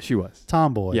 though. Yeah, she was.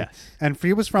 Tomboy. Yes. And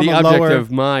he was from the a object lower... of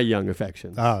my young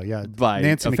affections. Oh, yeah. By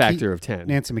a factor of 10.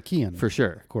 Nancy McKeon. For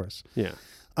sure. Of course. Yeah.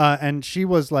 And she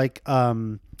was like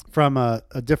from a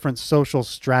different social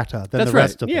strata than That's the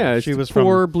rest right. of them. Yeah, she was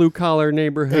poor blue-collar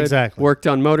neighborhood. Exactly. Worked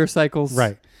on motorcycles.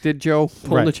 Right. Did Joe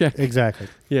Polnicek. Right. Exactly.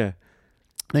 Yeah.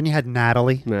 Then you had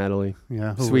Natalie.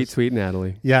 Yeah. Sweet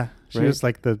Natalie. Yeah. She Right? was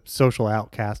like the social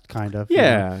outcast, kind of.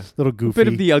 Yeah. You know, little goofy. A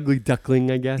bit of the ugly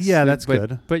duckling, I guess. Yeah, that's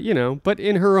good. But, but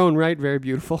in her own right, very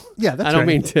beautiful. Yeah, that's I don't right.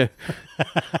 mean to.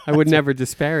 I would never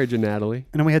disparage a Natalie.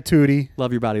 And then we had Tootie.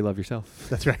 Love your body, love yourself.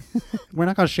 That's right. We're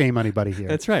not going to shame anybody here.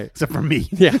 That's right. Except for me.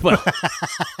 Yeah, well.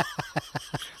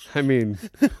 I mean,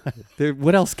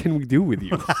 what else can we do with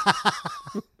you?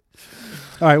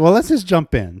 All right, well, let's just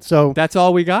jump in. So that's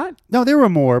all we got? No, there were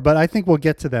more, but I think we'll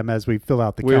get to them as we fill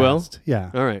out the cast. We will?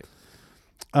 Yeah. All right.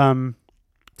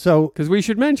 So because we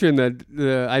should mention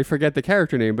that I forget the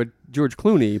character name, but George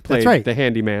Clooney played the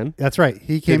handyman. That's right.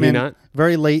 He came in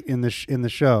very late in the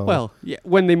show. Well, yeah,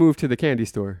 when they moved to the candy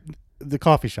store, the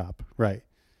coffee shop, right?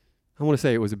 I want to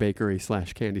say it was a bakery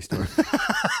 / candy store,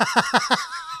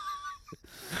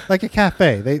 like a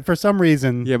cafe. They for some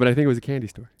reason. Yeah, but I think it was a candy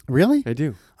store. Really? I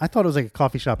do. I thought it was like a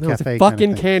coffee shop, no, cafe. It's a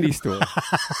fucking kind of candy store.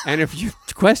 And if you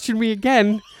question me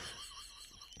again,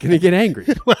 gonna get angry.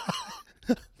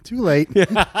 Too late.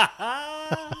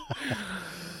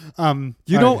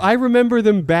 I remember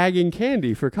them bagging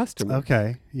candy for customers.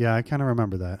 Okay. Yeah, I kind of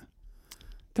remember that.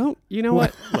 You know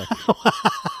what? Look,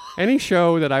 any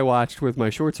show that I watched with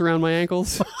my shorts around my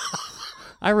ankles,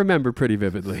 I remember pretty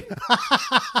vividly.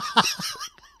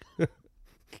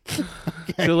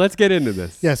 Okay. So let's get into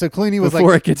this. Yeah, so Clooney was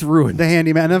before it gets ruined. The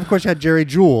handyman. And then, of course, you had Jerry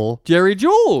Jewell. Yes.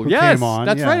 Came on,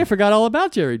 that's right. I forgot all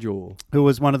about Jerry Jewell. Who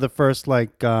was one of the first,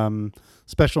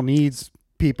 special needs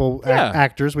people, Yeah.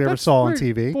 actors we ever That's saw on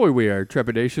we're- TV. Boy, we are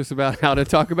trepidatious about how to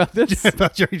talk about this.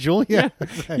 About Jerry Jewell, yeah.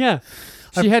 Yeah.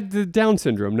 She had the Down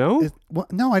syndrome, no? Well,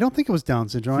 no, I don't think it was Down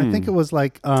syndrome. I think it was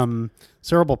like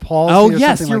cerebral palsy. Oh, or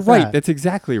yes, something you're like right. that. That's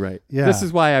exactly right. Yeah. This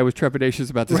is why I was trepidatious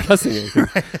about discussing it. 'Cause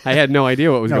I had no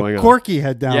idea what was going on. Corky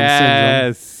had Down syndrome,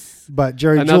 Yes. but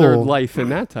Jerry Another Jewell. life in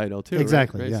that title, too.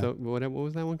 Exactly, Right? yeah. So what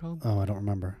was that one called? Oh, I don't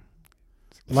remember.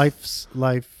 Life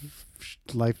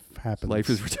happens. Life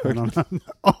is I don't know.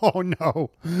 Oh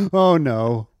no! Oh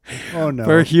no! Oh no!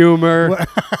 For humor.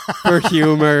 For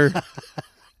humor.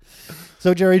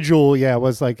 So Jerry Jewell,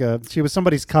 was like she was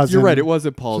somebody's cousin. You're right. It was a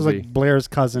She was palsy. like Blair's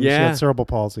cousin. She Yeah. had cerebral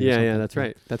palsy. or Yeah, something. that's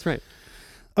right. That's right.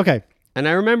 Okay. And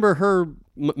I remember her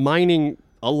mining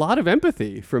a lot of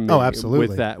empathy from me Oh, absolutely.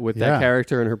 with Yeah. that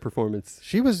character and her performance.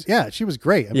 She was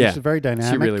great. I mean, Yeah. she's very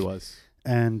dynamic. She really was.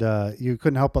 And you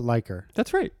couldn't help but like her.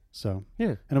 That's right. So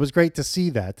Yeah. and it was great to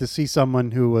see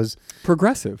someone who was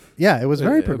Progressive. it was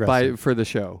very progressive. for the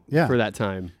show. Yeah. For that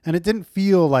time. And it didn't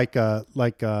feel like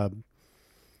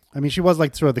I mean, she was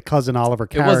like sort of the cousin Oliver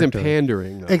character. It wasn't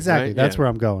pandering. Though, Exactly. right? That's Yeah. where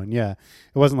I'm going. Yeah.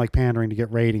 It wasn't like pandering to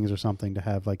get ratings or something to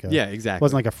have like a. Yeah, It exactly.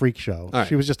 wasn't like a freak show. All right.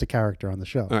 She was just a character on the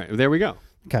show. All right, there we go.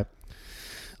 Okay.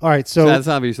 All right. So So that's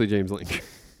obviously James Link.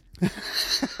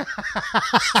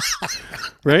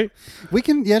 Right? we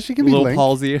can. Yeah, she A can be little linked.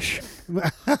 palsy-ish.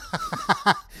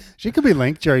 She could be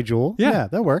linked. Jerry Jewell. Yeah.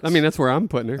 That works. I mean, that's where I'm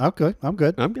putting her. I'm good. I'm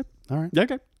good. I'm good. All right. Yeah,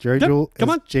 okay. Jerry Yep. Jewell. Come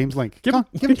is on. James Link. Give Come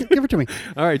him- on, give it to me.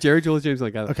 All right, Jerry Jewell is James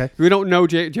Link. Okay. We don't know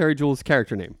Jerry Jewell's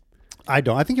character name. I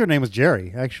don't. I think your name was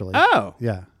Jerry. Actually. Oh.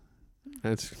 Yeah.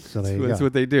 That's there you that's go.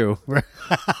 what they do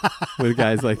with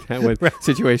guys like that, with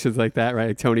situations like that,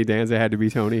 right? Tony Danza had to be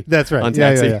Tony. That's right. On Yeah,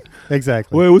 Taxi. yeah.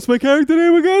 Exactly. Wait, what's my character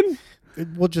name again?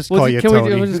 We'll just call you can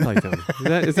Tony. we'll just call you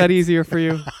Tony. Is that easier for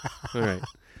you? All right.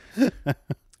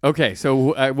 Okay,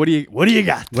 so what do you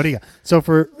got? What do you got? So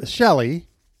for Shelly,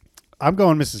 I'm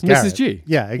going Mrs. Garrett. Mrs. G.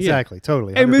 Yeah, exactly.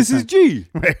 Totally. Hey, 100%. Mrs. G.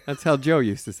 Right. That's how Joe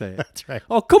used to say it. That's right.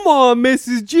 Oh, come on,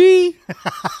 Mrs. G.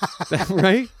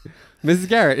 Right? Mrs.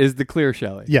 Garrett is the clear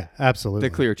Shelley. Yeah, absolutely.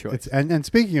 The clear choice. And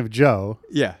speaking of Joe,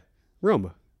 Yeah.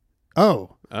 Roma.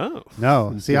 oh, Oh.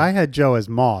 no. See, I had Joe as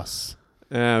Moss.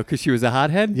 Because she was a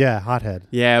hothead? Yeah, hothead.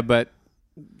 Yeah, but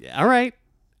all right.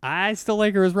 I still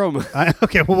like her as Roma.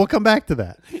 Okay, well, we'll come back to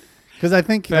that. Because I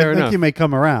think enough. you may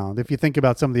come around if you think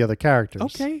about some of the other characters.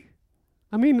 Okay.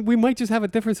 I mean, we might just have a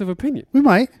difference of opinion. We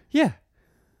might. Yeah.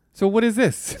 So what is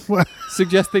this? Well-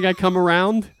 Suggesting I come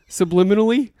around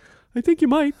subliminally? I think you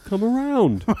might come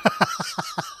around. I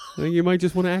think you might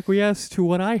just want to acquiesce to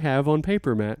what I have on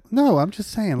paper, Matt. No, I'm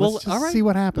just saying. Well, Let's all just right. see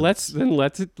what happens.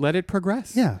 Let it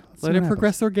progress. Yeah, let's see Let what it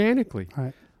progress organically. All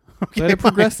right. Okay, Let it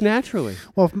fine. progress naturally.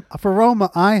 Well, for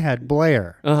Roma, I had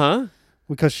Blair. Uh-huh.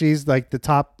 Because she's like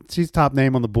she's top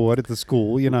name on the board at the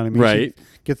school, you know what I mean? Right. She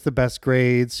gets the best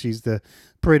grades. She's the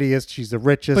prettiest. She's the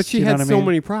richest. But she you know had what I so mean?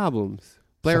 many problems.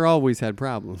 Blair always had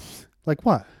problems. Like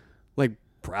what? Like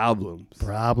problems.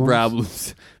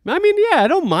 Problems? I mean, yeah, I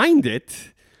don't mind it.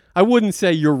 I wouldn't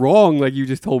say you're wrong like you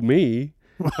just told me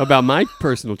about my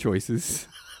personal choices.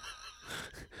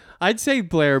 I'd say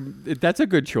Blair, that's a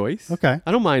good choice. Okay.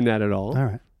 I don't mind that at all. All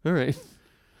right. All right.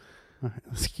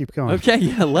 Let's keep going. Okay,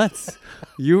 yeah, let's.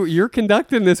 You're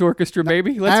conducting this orchestra,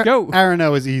 baby. Let's go.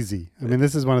 Arano is easy. I mean,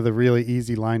 this is one of the really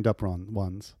easy lined up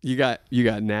ones. You got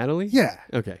Natalie? Yeah.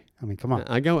 Okay. I mean, come on.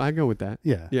 I go with that.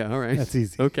 Yeah. Yeah, all right. That's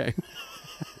easy. Okay.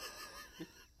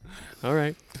 All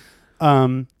right.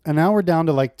 And now we're down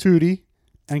to like Tootie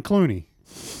and Clooney.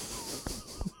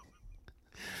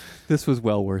 This was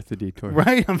well worth the detour.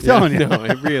 Right? I'm telling you. No,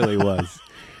 it really was.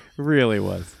 Really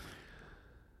was.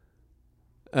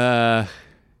 I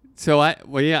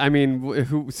mean,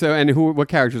 what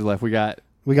characters left? We got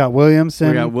Williamson.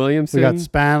 We got Williamson. We got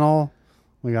Spannel.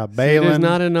 We got See, Balin. there's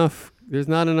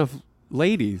not enough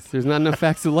ladies. There's not enough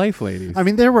facts of life ladies. I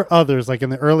mean, there were others. Like in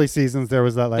the early seasons, there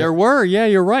was that like there were. Yeah,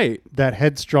 you're right. that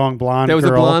headstrong blonde. There was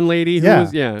girl. a blonde lady who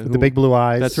was with the big blue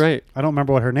eyes. That's right. I don't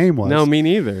remember what her name was. No, me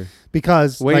neither.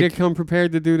 because Way like, to come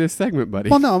prepared to do this segment, buddy.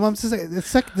 well, no, I'm just saying the I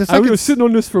second. was sitting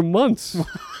on this for months.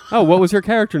 Oh, what was her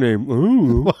character name?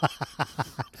 Ooh.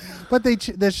 But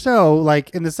the show, like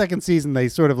in the second season, they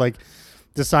sort of like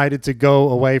decided to go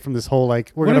away from this whole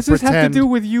like we're What going does to this pretend have to do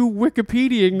with you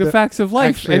Wikipediaing the facts of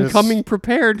life actually and at a coming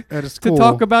prepared at a to school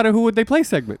talk about a Who Would They Play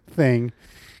segment? thing.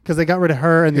 Because they got rid of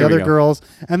her and the Here we other go. girls,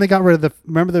 and they got rid of the.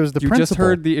 Remember, there was the You principal. just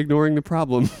heard the ignoring the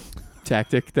problem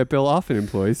tactic that Bill often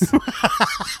employs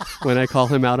when I call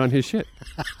him out on his shit.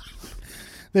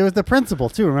 There was the principal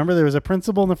too. Remember, there was a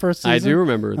principal in the first season. I do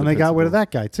remember. And they got rid of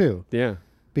that guy too Yeah.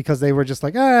 because they were just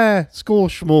like, school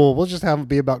schmool. We'll just have it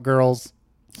be about girls.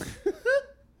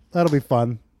 That'll be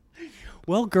fun.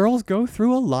 Well, girls go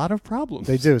through a lot of problems.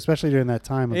 They do, especially during that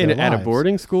time of their At a lives.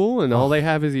 boarding school, and all they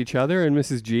have is each other and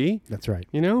Mrs. G. That's right.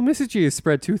 You know, Mrs. G is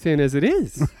spread too thin as it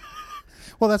is.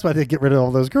 Well, that's why they get rid of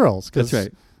all those girls. 'Cause That's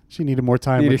right. She needed more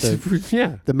time with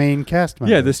the main cast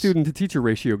members. Yeah, the student-to-teacher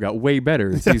ratio got way better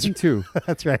in season 2.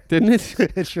 That's right. Didn't it?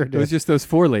 It sure did. It was just those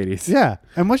 4 ladies. Yeah.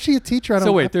 And was she a teacher?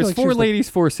 So wait, I feel there's like she 4 was ladies,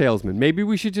 4 salesmen. Maybe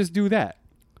we should just do that.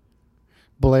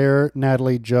 Blair,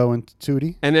 Natalie, Joe, and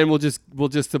Tootie. And then we'll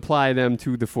just apply them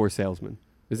to the 4 salesmen.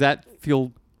 Does that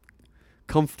feel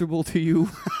comfortable to you?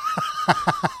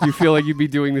 Do you feel like you'd be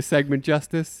doing the segment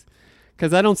justice?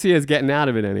 Because I don't see us getting out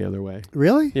of it any other way.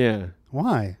 Really? Yeah.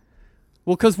 Why?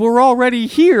 Well, because we're already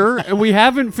here and we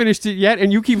haven't finished it yet,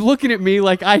 and you keep looking at me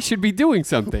like I should be doing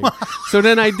something. So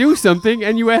then I do something,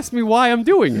 and you ask me why I'm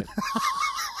doing it.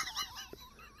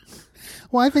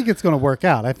 Well, I think it's going to work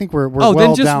out. I think we're then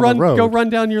well just down the road. go run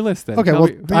down your list then. Okay, Tell well,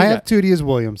 me, who I you have got? Tootie as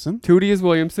Williamson. Tootie is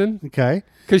Williamson. Okay.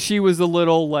 Because she was a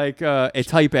little like a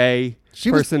type A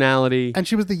personality. And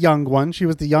she was the young one. She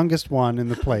was the youngest one in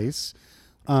the place.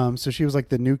 So she was like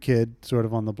the new kid sort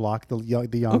of on the block, the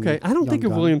young. Okay, I don't think of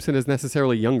gun. Williamson as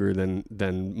necessarily younger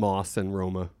than Moss and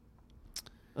Roma,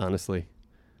 honestly.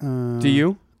 Do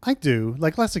you? I do.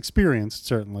 Like less experienced,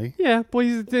 certainly. Yeah, but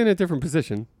he's in a different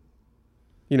position.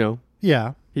 You know,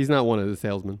 Yeah. he's not one of the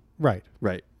salesmen. Right.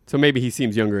 Right. So maybe he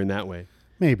seems younger in that way.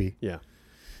 Maybe. Yeah.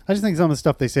 I just think some of the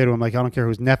stuff they say to him, like, I don't care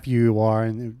whose nephew you are,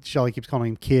 and Shelly keeps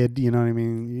calling him kid, you know what I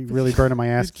mean? You really burning my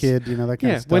ass, kid, you know, that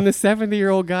kind of stuff. When the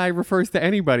 70-year-old guy refers to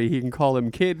anybody, he can call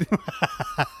him kid.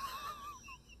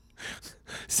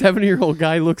 70-year-old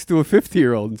guy looks to a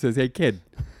 50-year-old and says, hey, kid.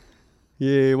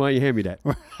 Yeah, why don't you hand me that?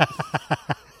 All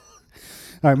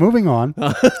right, moving on.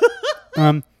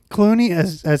 Clooney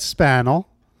as Spannel,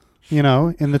 you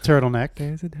know, in the turtleneck.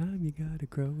 There's a time you gotta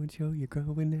grow and show you're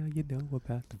growing. Now you know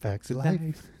about the facts of life.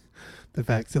 The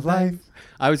facts of life.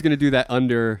 I was going to do that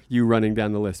under you running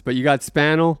down the list. But you got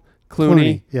Spannel,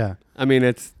 Clooney. Yeah. I mean,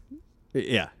 it's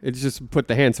just put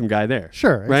the handsome guy there.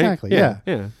 Sure, right? exactly. Yeah.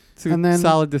 It's a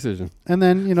solid decision. And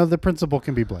then, you know, the principal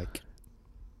can be Blake.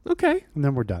 Okay. And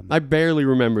then we're done. I barely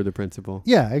remember the principal.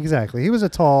 Yeah, exactly. He was a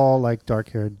tall, like,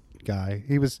 dark-haired guy.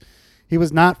 He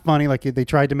was not funny. Like, they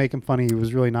tried to make him funny. He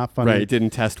was really not funny. Right. It didn't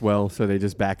test well, so they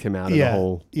just backed him out of the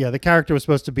whole. Yeah, the character was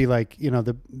supposed to be like, you know,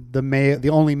 the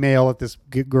only male at this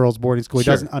girls' boarding school. He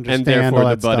doesn't understand and therefore all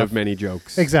the that butt stuff. of many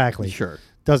jokes. Exactly. Sure.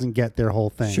 Doesn't get their whole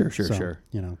thing. Sure.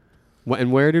 You know.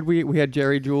 And where did we had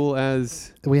Jerry Jewell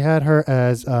as? We had her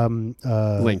as Link.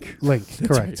 Link, That's correct.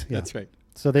 Right. Yeah. That's right.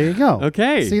 So there you go.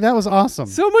 Okay. See, that was awesome.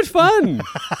 So much fun.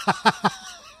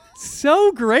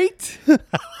 So great.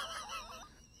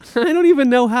 I don't even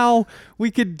know how we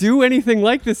could do anything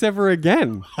like this ever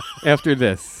again after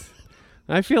this.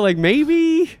 I feel like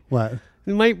maybe What?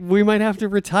 we might have to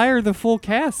retire the full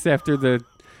cast after the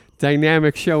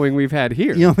dynamic showing we've had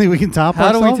here. You don't think we can top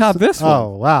How do we ourselves? top this one? Oh,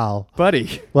 wow.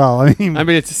 Buddy. Well, I mean,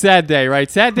 It's a sad day, right?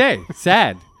 Sad day.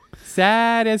 Sad.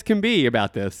 Sad as can be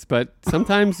about this, but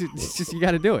sometimes it's just you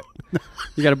got to do it.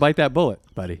 You got to bite that bullet,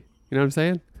 buddy. You know what I'm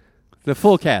saying? The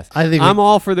full cast. I'm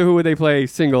all for the who would they play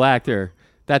single actor.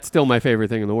 That's still my favorite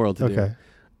thing in the world to do.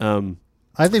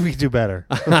 I think we can do better.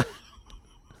 I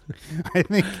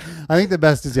think the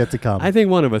best is yet to come. I think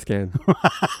one of us can.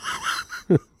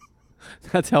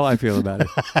 That's how I feel about it.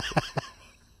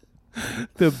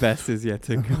 The best is yet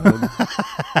to come.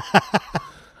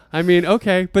 I mean,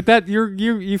 okay, but that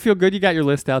you feel good. You got your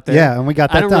list out there. Yeah, and we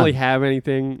got that I don't done. really have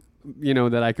anything,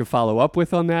 that I could follow up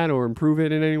with on that or improve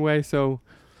it in any way. So,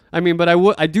 I mean, but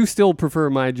I do still prefer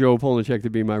my Joe Polnicek to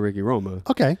be my Ricky Roma.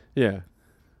 Okay. Yeah,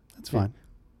 That's fine.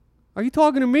 Are you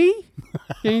talking to me?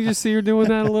 Can you just see her doing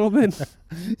that a little bit?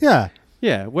 Yeah.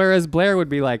 Yeah. Whereas Blair would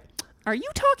be like, "Are you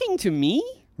talking to me?"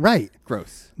 Right.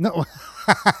 Gross. No.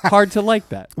 Hard to like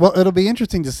that. Well, it'll be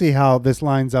interesting to see how this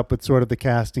lines up with sort of the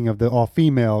casting of the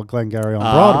all-female Glengarry on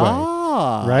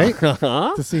Broadway. Right?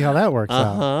 Uh-huh. To see how that works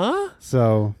out.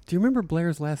 So, do you remember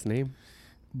Blair's last name?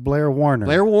 Blair Warner.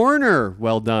 Blair Warner.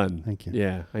 Well done. Thank you.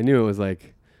 Yeah, I knew it was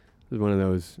one of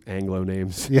those Anglo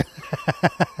names. Yeah.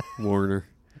 Warner.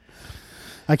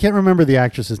 I can't remember the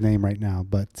actress's name right now,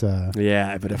 but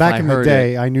yeah, but if back I in heard the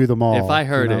day, it, I knew them all. if I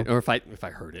heard you know? it, or if I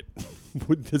heard it,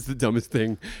 that's the dumbest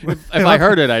thing. If I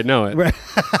heard it, I'd know it.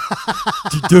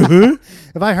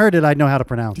 If I heard it, I'd know how to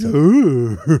pronounce it.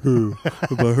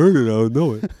 If I heard it, I would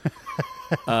know it.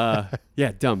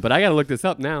 Yeah, dumb. But I got to look this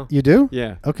up now. You do?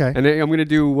 Yeah. Okay. And then I'm going to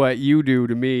do what you do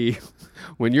to me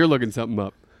when you're looking something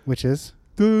up. Which is?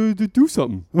 Do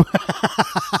something.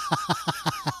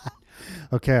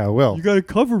 Okay, I will. You got to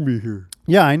cover me here.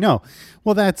 Yeah, I know.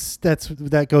 Well,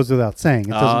 that goes without saying. It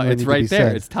doesn't really it's need to right be there.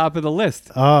 said. It's top of the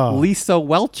list. Oh. Lisa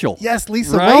Welchel. Yes,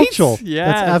 Lisa Right? Welchel. Yes.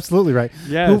 That's absolutely right.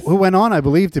 Yes. Who went on, I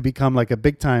believe, to become like a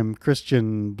big time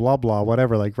Christian blah blah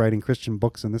whatever, like writing Christian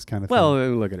books and this kind of Well,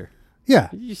 thing. look at her. Yeah.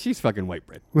 She's fucking white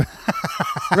bread.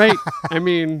 Right? I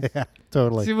mean, Yeah,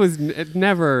 totally. she was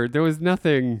never, there was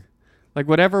nothing, like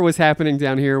whatever was happening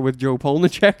down here with Joe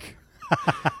Polnicek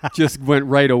just went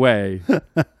right away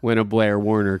when a Blair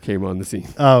Warner came on the scene.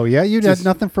 Oh, yeah? You Just- had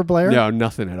nothing for Blair? No,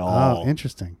 nothing at all. Oh,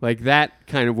 interesting. Like that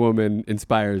kind of woman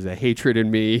inspires a hatred in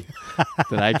me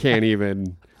that I can't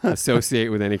even associate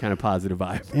with any kind of positive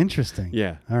vibe. Interesting.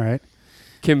 Yeah. All right.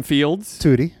 Kim Fields.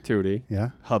 Tootie.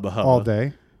 Yeah. Hubba hubba. All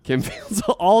day. Kim Fields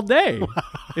all day.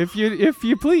 if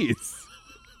you please.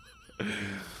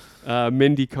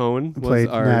 Mindy Cohen was Played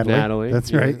our Natalie. Natalie.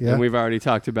 That's right, yeah. And we've already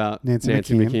talked about Nancy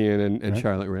Nancy McKeon. McKeon and Right.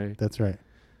 Charlotte Ray. That's right.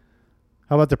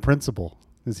 How about the principal?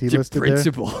 Is he The listed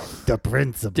principal. there? The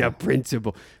principal. The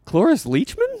principal. Cloris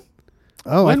Leachman?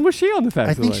 Oh, When was she on the Facts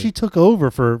I of think Life? she took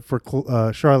over for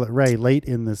Charlotte Ray late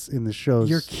in the show's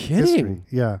You're kidding. history.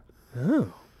 Yeah.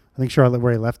 Oh. I think Charlotte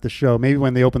Ray left the show maybe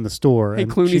when they opened the store. Hey,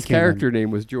 and she Clooney's came in. character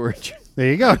name was George. There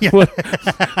you go. Yeah.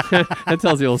 That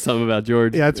tells you a little something about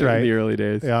George. Yeah, that's right. In the early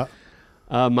days. Yeah.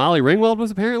 Molly Ringwald was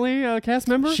apparently a cast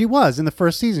member. She was in the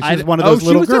first season. She I was d- one of oh, those she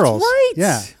little was- that's girls. right.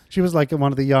 Yeah. She was like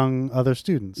one of the young other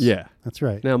students. Yeah. That's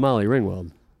right. Now Molly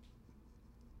Ringwald.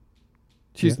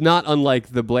 She's not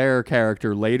unlike the Blair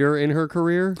character later in her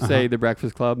career, say The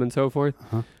Breakfast Club and so forth,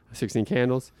 16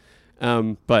 Candles.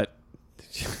 But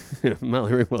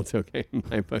Molly Ringwald's okay in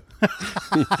my book.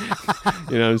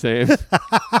 You know what I'm saying?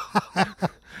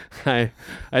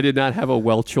 I did not have a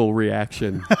Welchel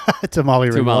reaction to Molly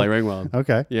Ringwald. to Molly Ringwald.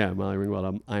 Okay. Yeah, Molly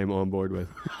Ringwald, I am on board with.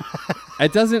 I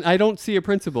don't see a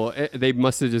principal. They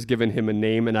must have just given him a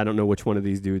name, and I don't know which one of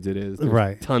these dudes it is. There's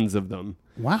Right. tons of them.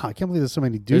 Wow, I can't believe there's so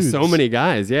many dudes. There's so many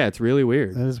guys. Yeah, it's really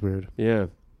weird. That is weird. Yeah.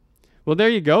 Well, there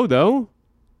you go, though.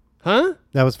 Huh?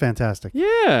 That was fantastic. Yeah.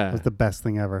 That was the best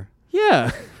thing ever.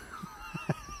 Yeah.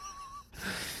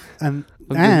 And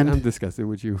I'm disgusted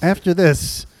with you. after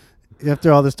this,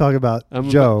 after all this talk about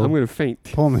Joe I'm going to faint.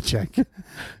 Polnicek,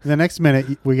 the next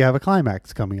minute we have a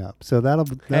climax coming up. So that'll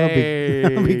be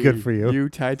good for you. You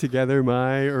tied together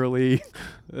my early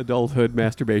adulthood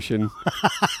masturbation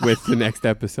with the next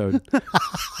episode.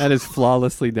 That is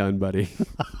flawlessly done, buddy.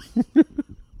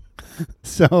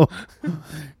 So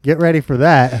get ready for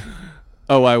that.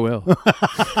 Oh, I will.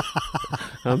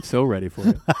 I'm so ready for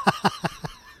it.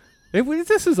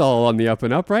 This is all on the up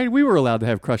and up, right? We were allowed to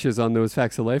have crushes on those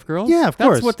Facts of Life girls. Yeah, of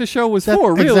course. That's what the show was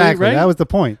for, really, exactly. right? That was the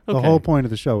point. The Okay. whole point of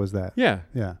the show was that. Yeah.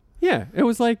 Yeah. Yeah. It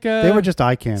was like They were just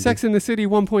eye candy. Sex in the City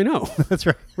 1.0, That's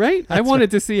right. right? I wanted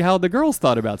to see how the girls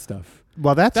thought about stuff.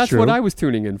 Well, that's true. what I was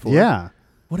tuning in for. Yeah.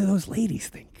 What do those ladies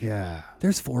think? Yeah.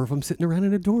 There's 4 of them sitting around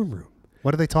in a dorm room.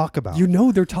 What do they talk about? You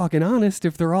know they're talking honest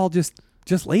if they're all just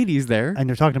ladies there. And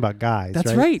they're talking about guys.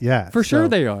 That's right. Yeah. For sure so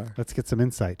they are. Let's get some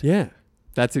insight. Yeah.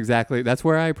 That's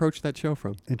where I approached that show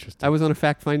from. Interesting. I was on a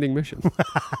fact-finding mission.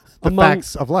 The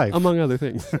facts of life. Among other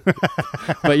things.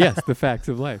 But yes, the facts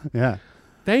of life. Yeah.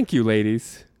 Thank you,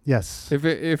 ladies. Yes. If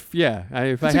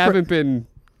I haven't been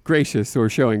gracious or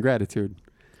showing gratitude,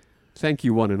 thank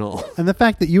you one and all. And the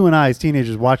fact that you and I as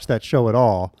teenagers watched that show at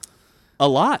all. A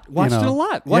lot. Watched it a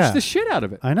lot. Watched yeah. the shit out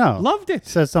of it. I know. Loved it.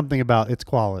 Says something about its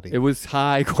quality. It was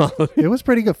high quality. It was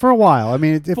pretty good for a while. I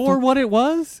mean, For what it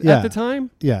was Yeah. at the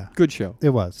time, yeah, good show. it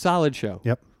was. Solid show.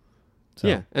 Yep. So,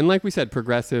 Yeah. And like we said,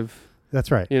 progressive, that's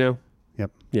right. you know?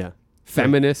 Yep. Yeah.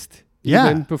 Feminist. Yeah.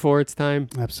 Even before its time.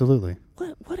 Absolutely.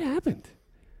 What happened?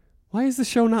 Why is the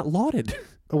show not lauded?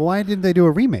 Why didn't they do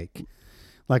a remake?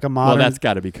 Like a modern, Well, that's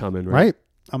got to be coming, right? right?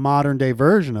 A modern day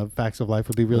version of Facts of Life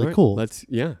would be really All right. cool. Let's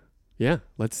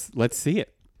see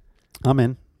it. I'm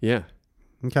in. Yeah.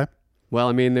 Okay. Well,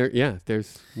 I mean,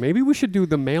 there's maybe we should do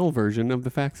the male version of the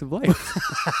Facts of Life.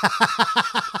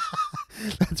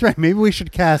 That's right. Maybe we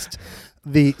should cast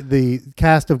the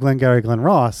cast of Glengarry Glen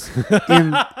Ross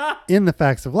in the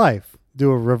Facts of Life. Do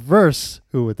a reverse.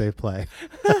 Who would they play?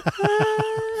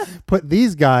 Put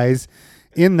these guys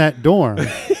in that dorm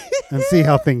and see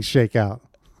how things shake out.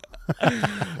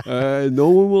 No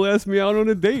one will ask me out on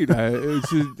a date.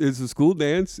 It's a school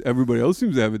dance. Everybody else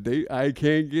seems to have a date. I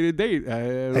can't get a date.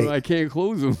 I can't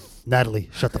close them. Natalie,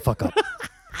 shut the fuck up.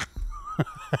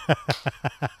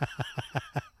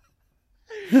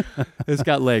 It's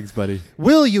got legs, buddy.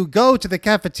 Will you go to the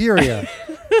cafeteria?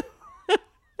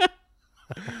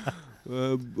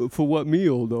 For what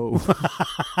meal, though?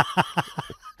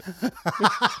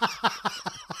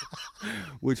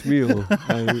 Which meal?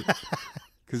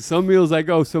 Because some meals I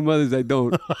go, some others I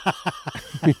don't.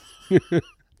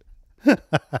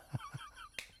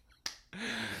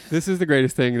 This is the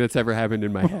greatest thing that's ever happened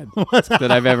in my head that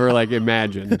I've ever like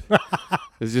imagined.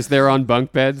 It's just they're on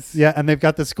bunk beds. Yeah, and they've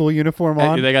got the school uniform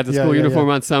on. They got the school uniform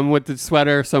on, some with the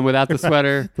sweater, some without the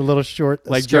sweater. The little short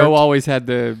like skirt. Joe always had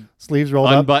the sleeves rolled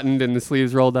up. Unbuttoned and the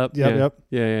sleeves rolled up. Yep.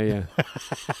 Yeah.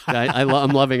 I'm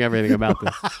loving everything about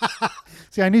this.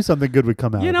 See, I knew something good would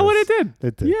come out. You know what it did?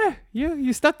 It did. Yeah.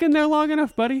 You stuck in there long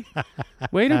enough, buddy.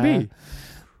 Way to be.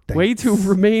 Way to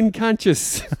remain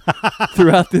conscious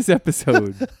throughout this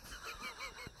episode.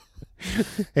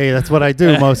 Hey, that's what I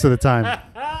do most of the time.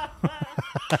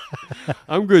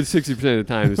 I'm good 60% of the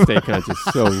time to stay conscious,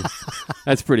 so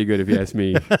that's pretty good if you ask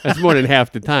me. That's more than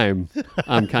half the time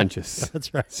I'm conscious.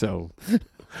 That's right. So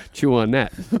chew on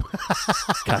that,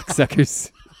 cocksuckers.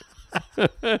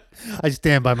 I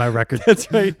stand by my record.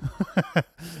 That's right.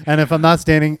 And if I'm not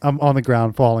standing, I'm on the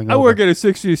ground falling I over. work at a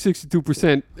 60 to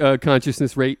 62%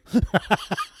 consciousness rate.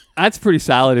 That's pretty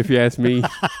solid if you ask me.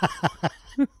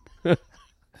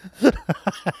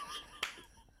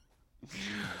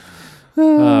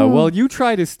 Well, you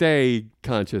try to stay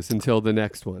conscious until the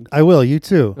next one. I will. You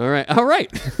too. All right. I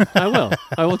will.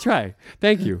 I will try.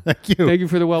 Thank you. Thank you. Thank you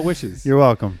for the well wishes. You're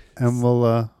welcome. And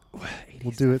we'll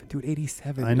do it. Dude,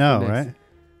 87. I know, right?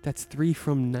 That's 3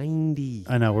 from 90.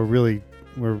 I know.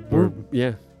 We're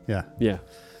Yeah. Yeah.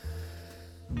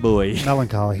 Boy.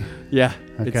 Melancholy. Yeah.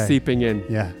 Okay. It's seeping in.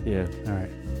 Yeah. Yeah. All right.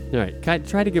 All right.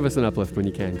 Try to give us an uplift when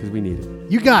you can, because we need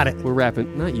it. You got it. We're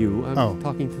wrapping. Not you. I'm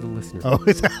talking to the listener. Oh,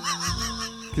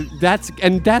 That's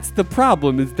the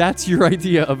problem. Is that's your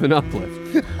idea of an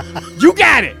uplift? You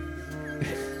got it.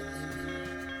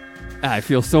 I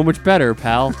feel so much better,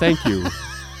 pal. Thank you.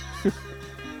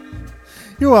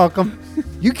 You're welcome.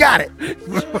 You got it.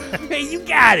 Hey, you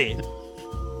got it.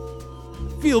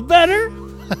 Feel better?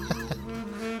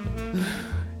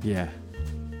 Yeah.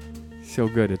 So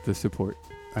good at the support.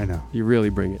 I know. You really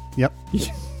bring it. Yep.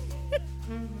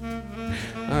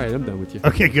 All right, I'm done with you.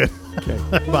 Okay, good. Okay.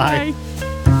 Bye.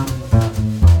 Bye.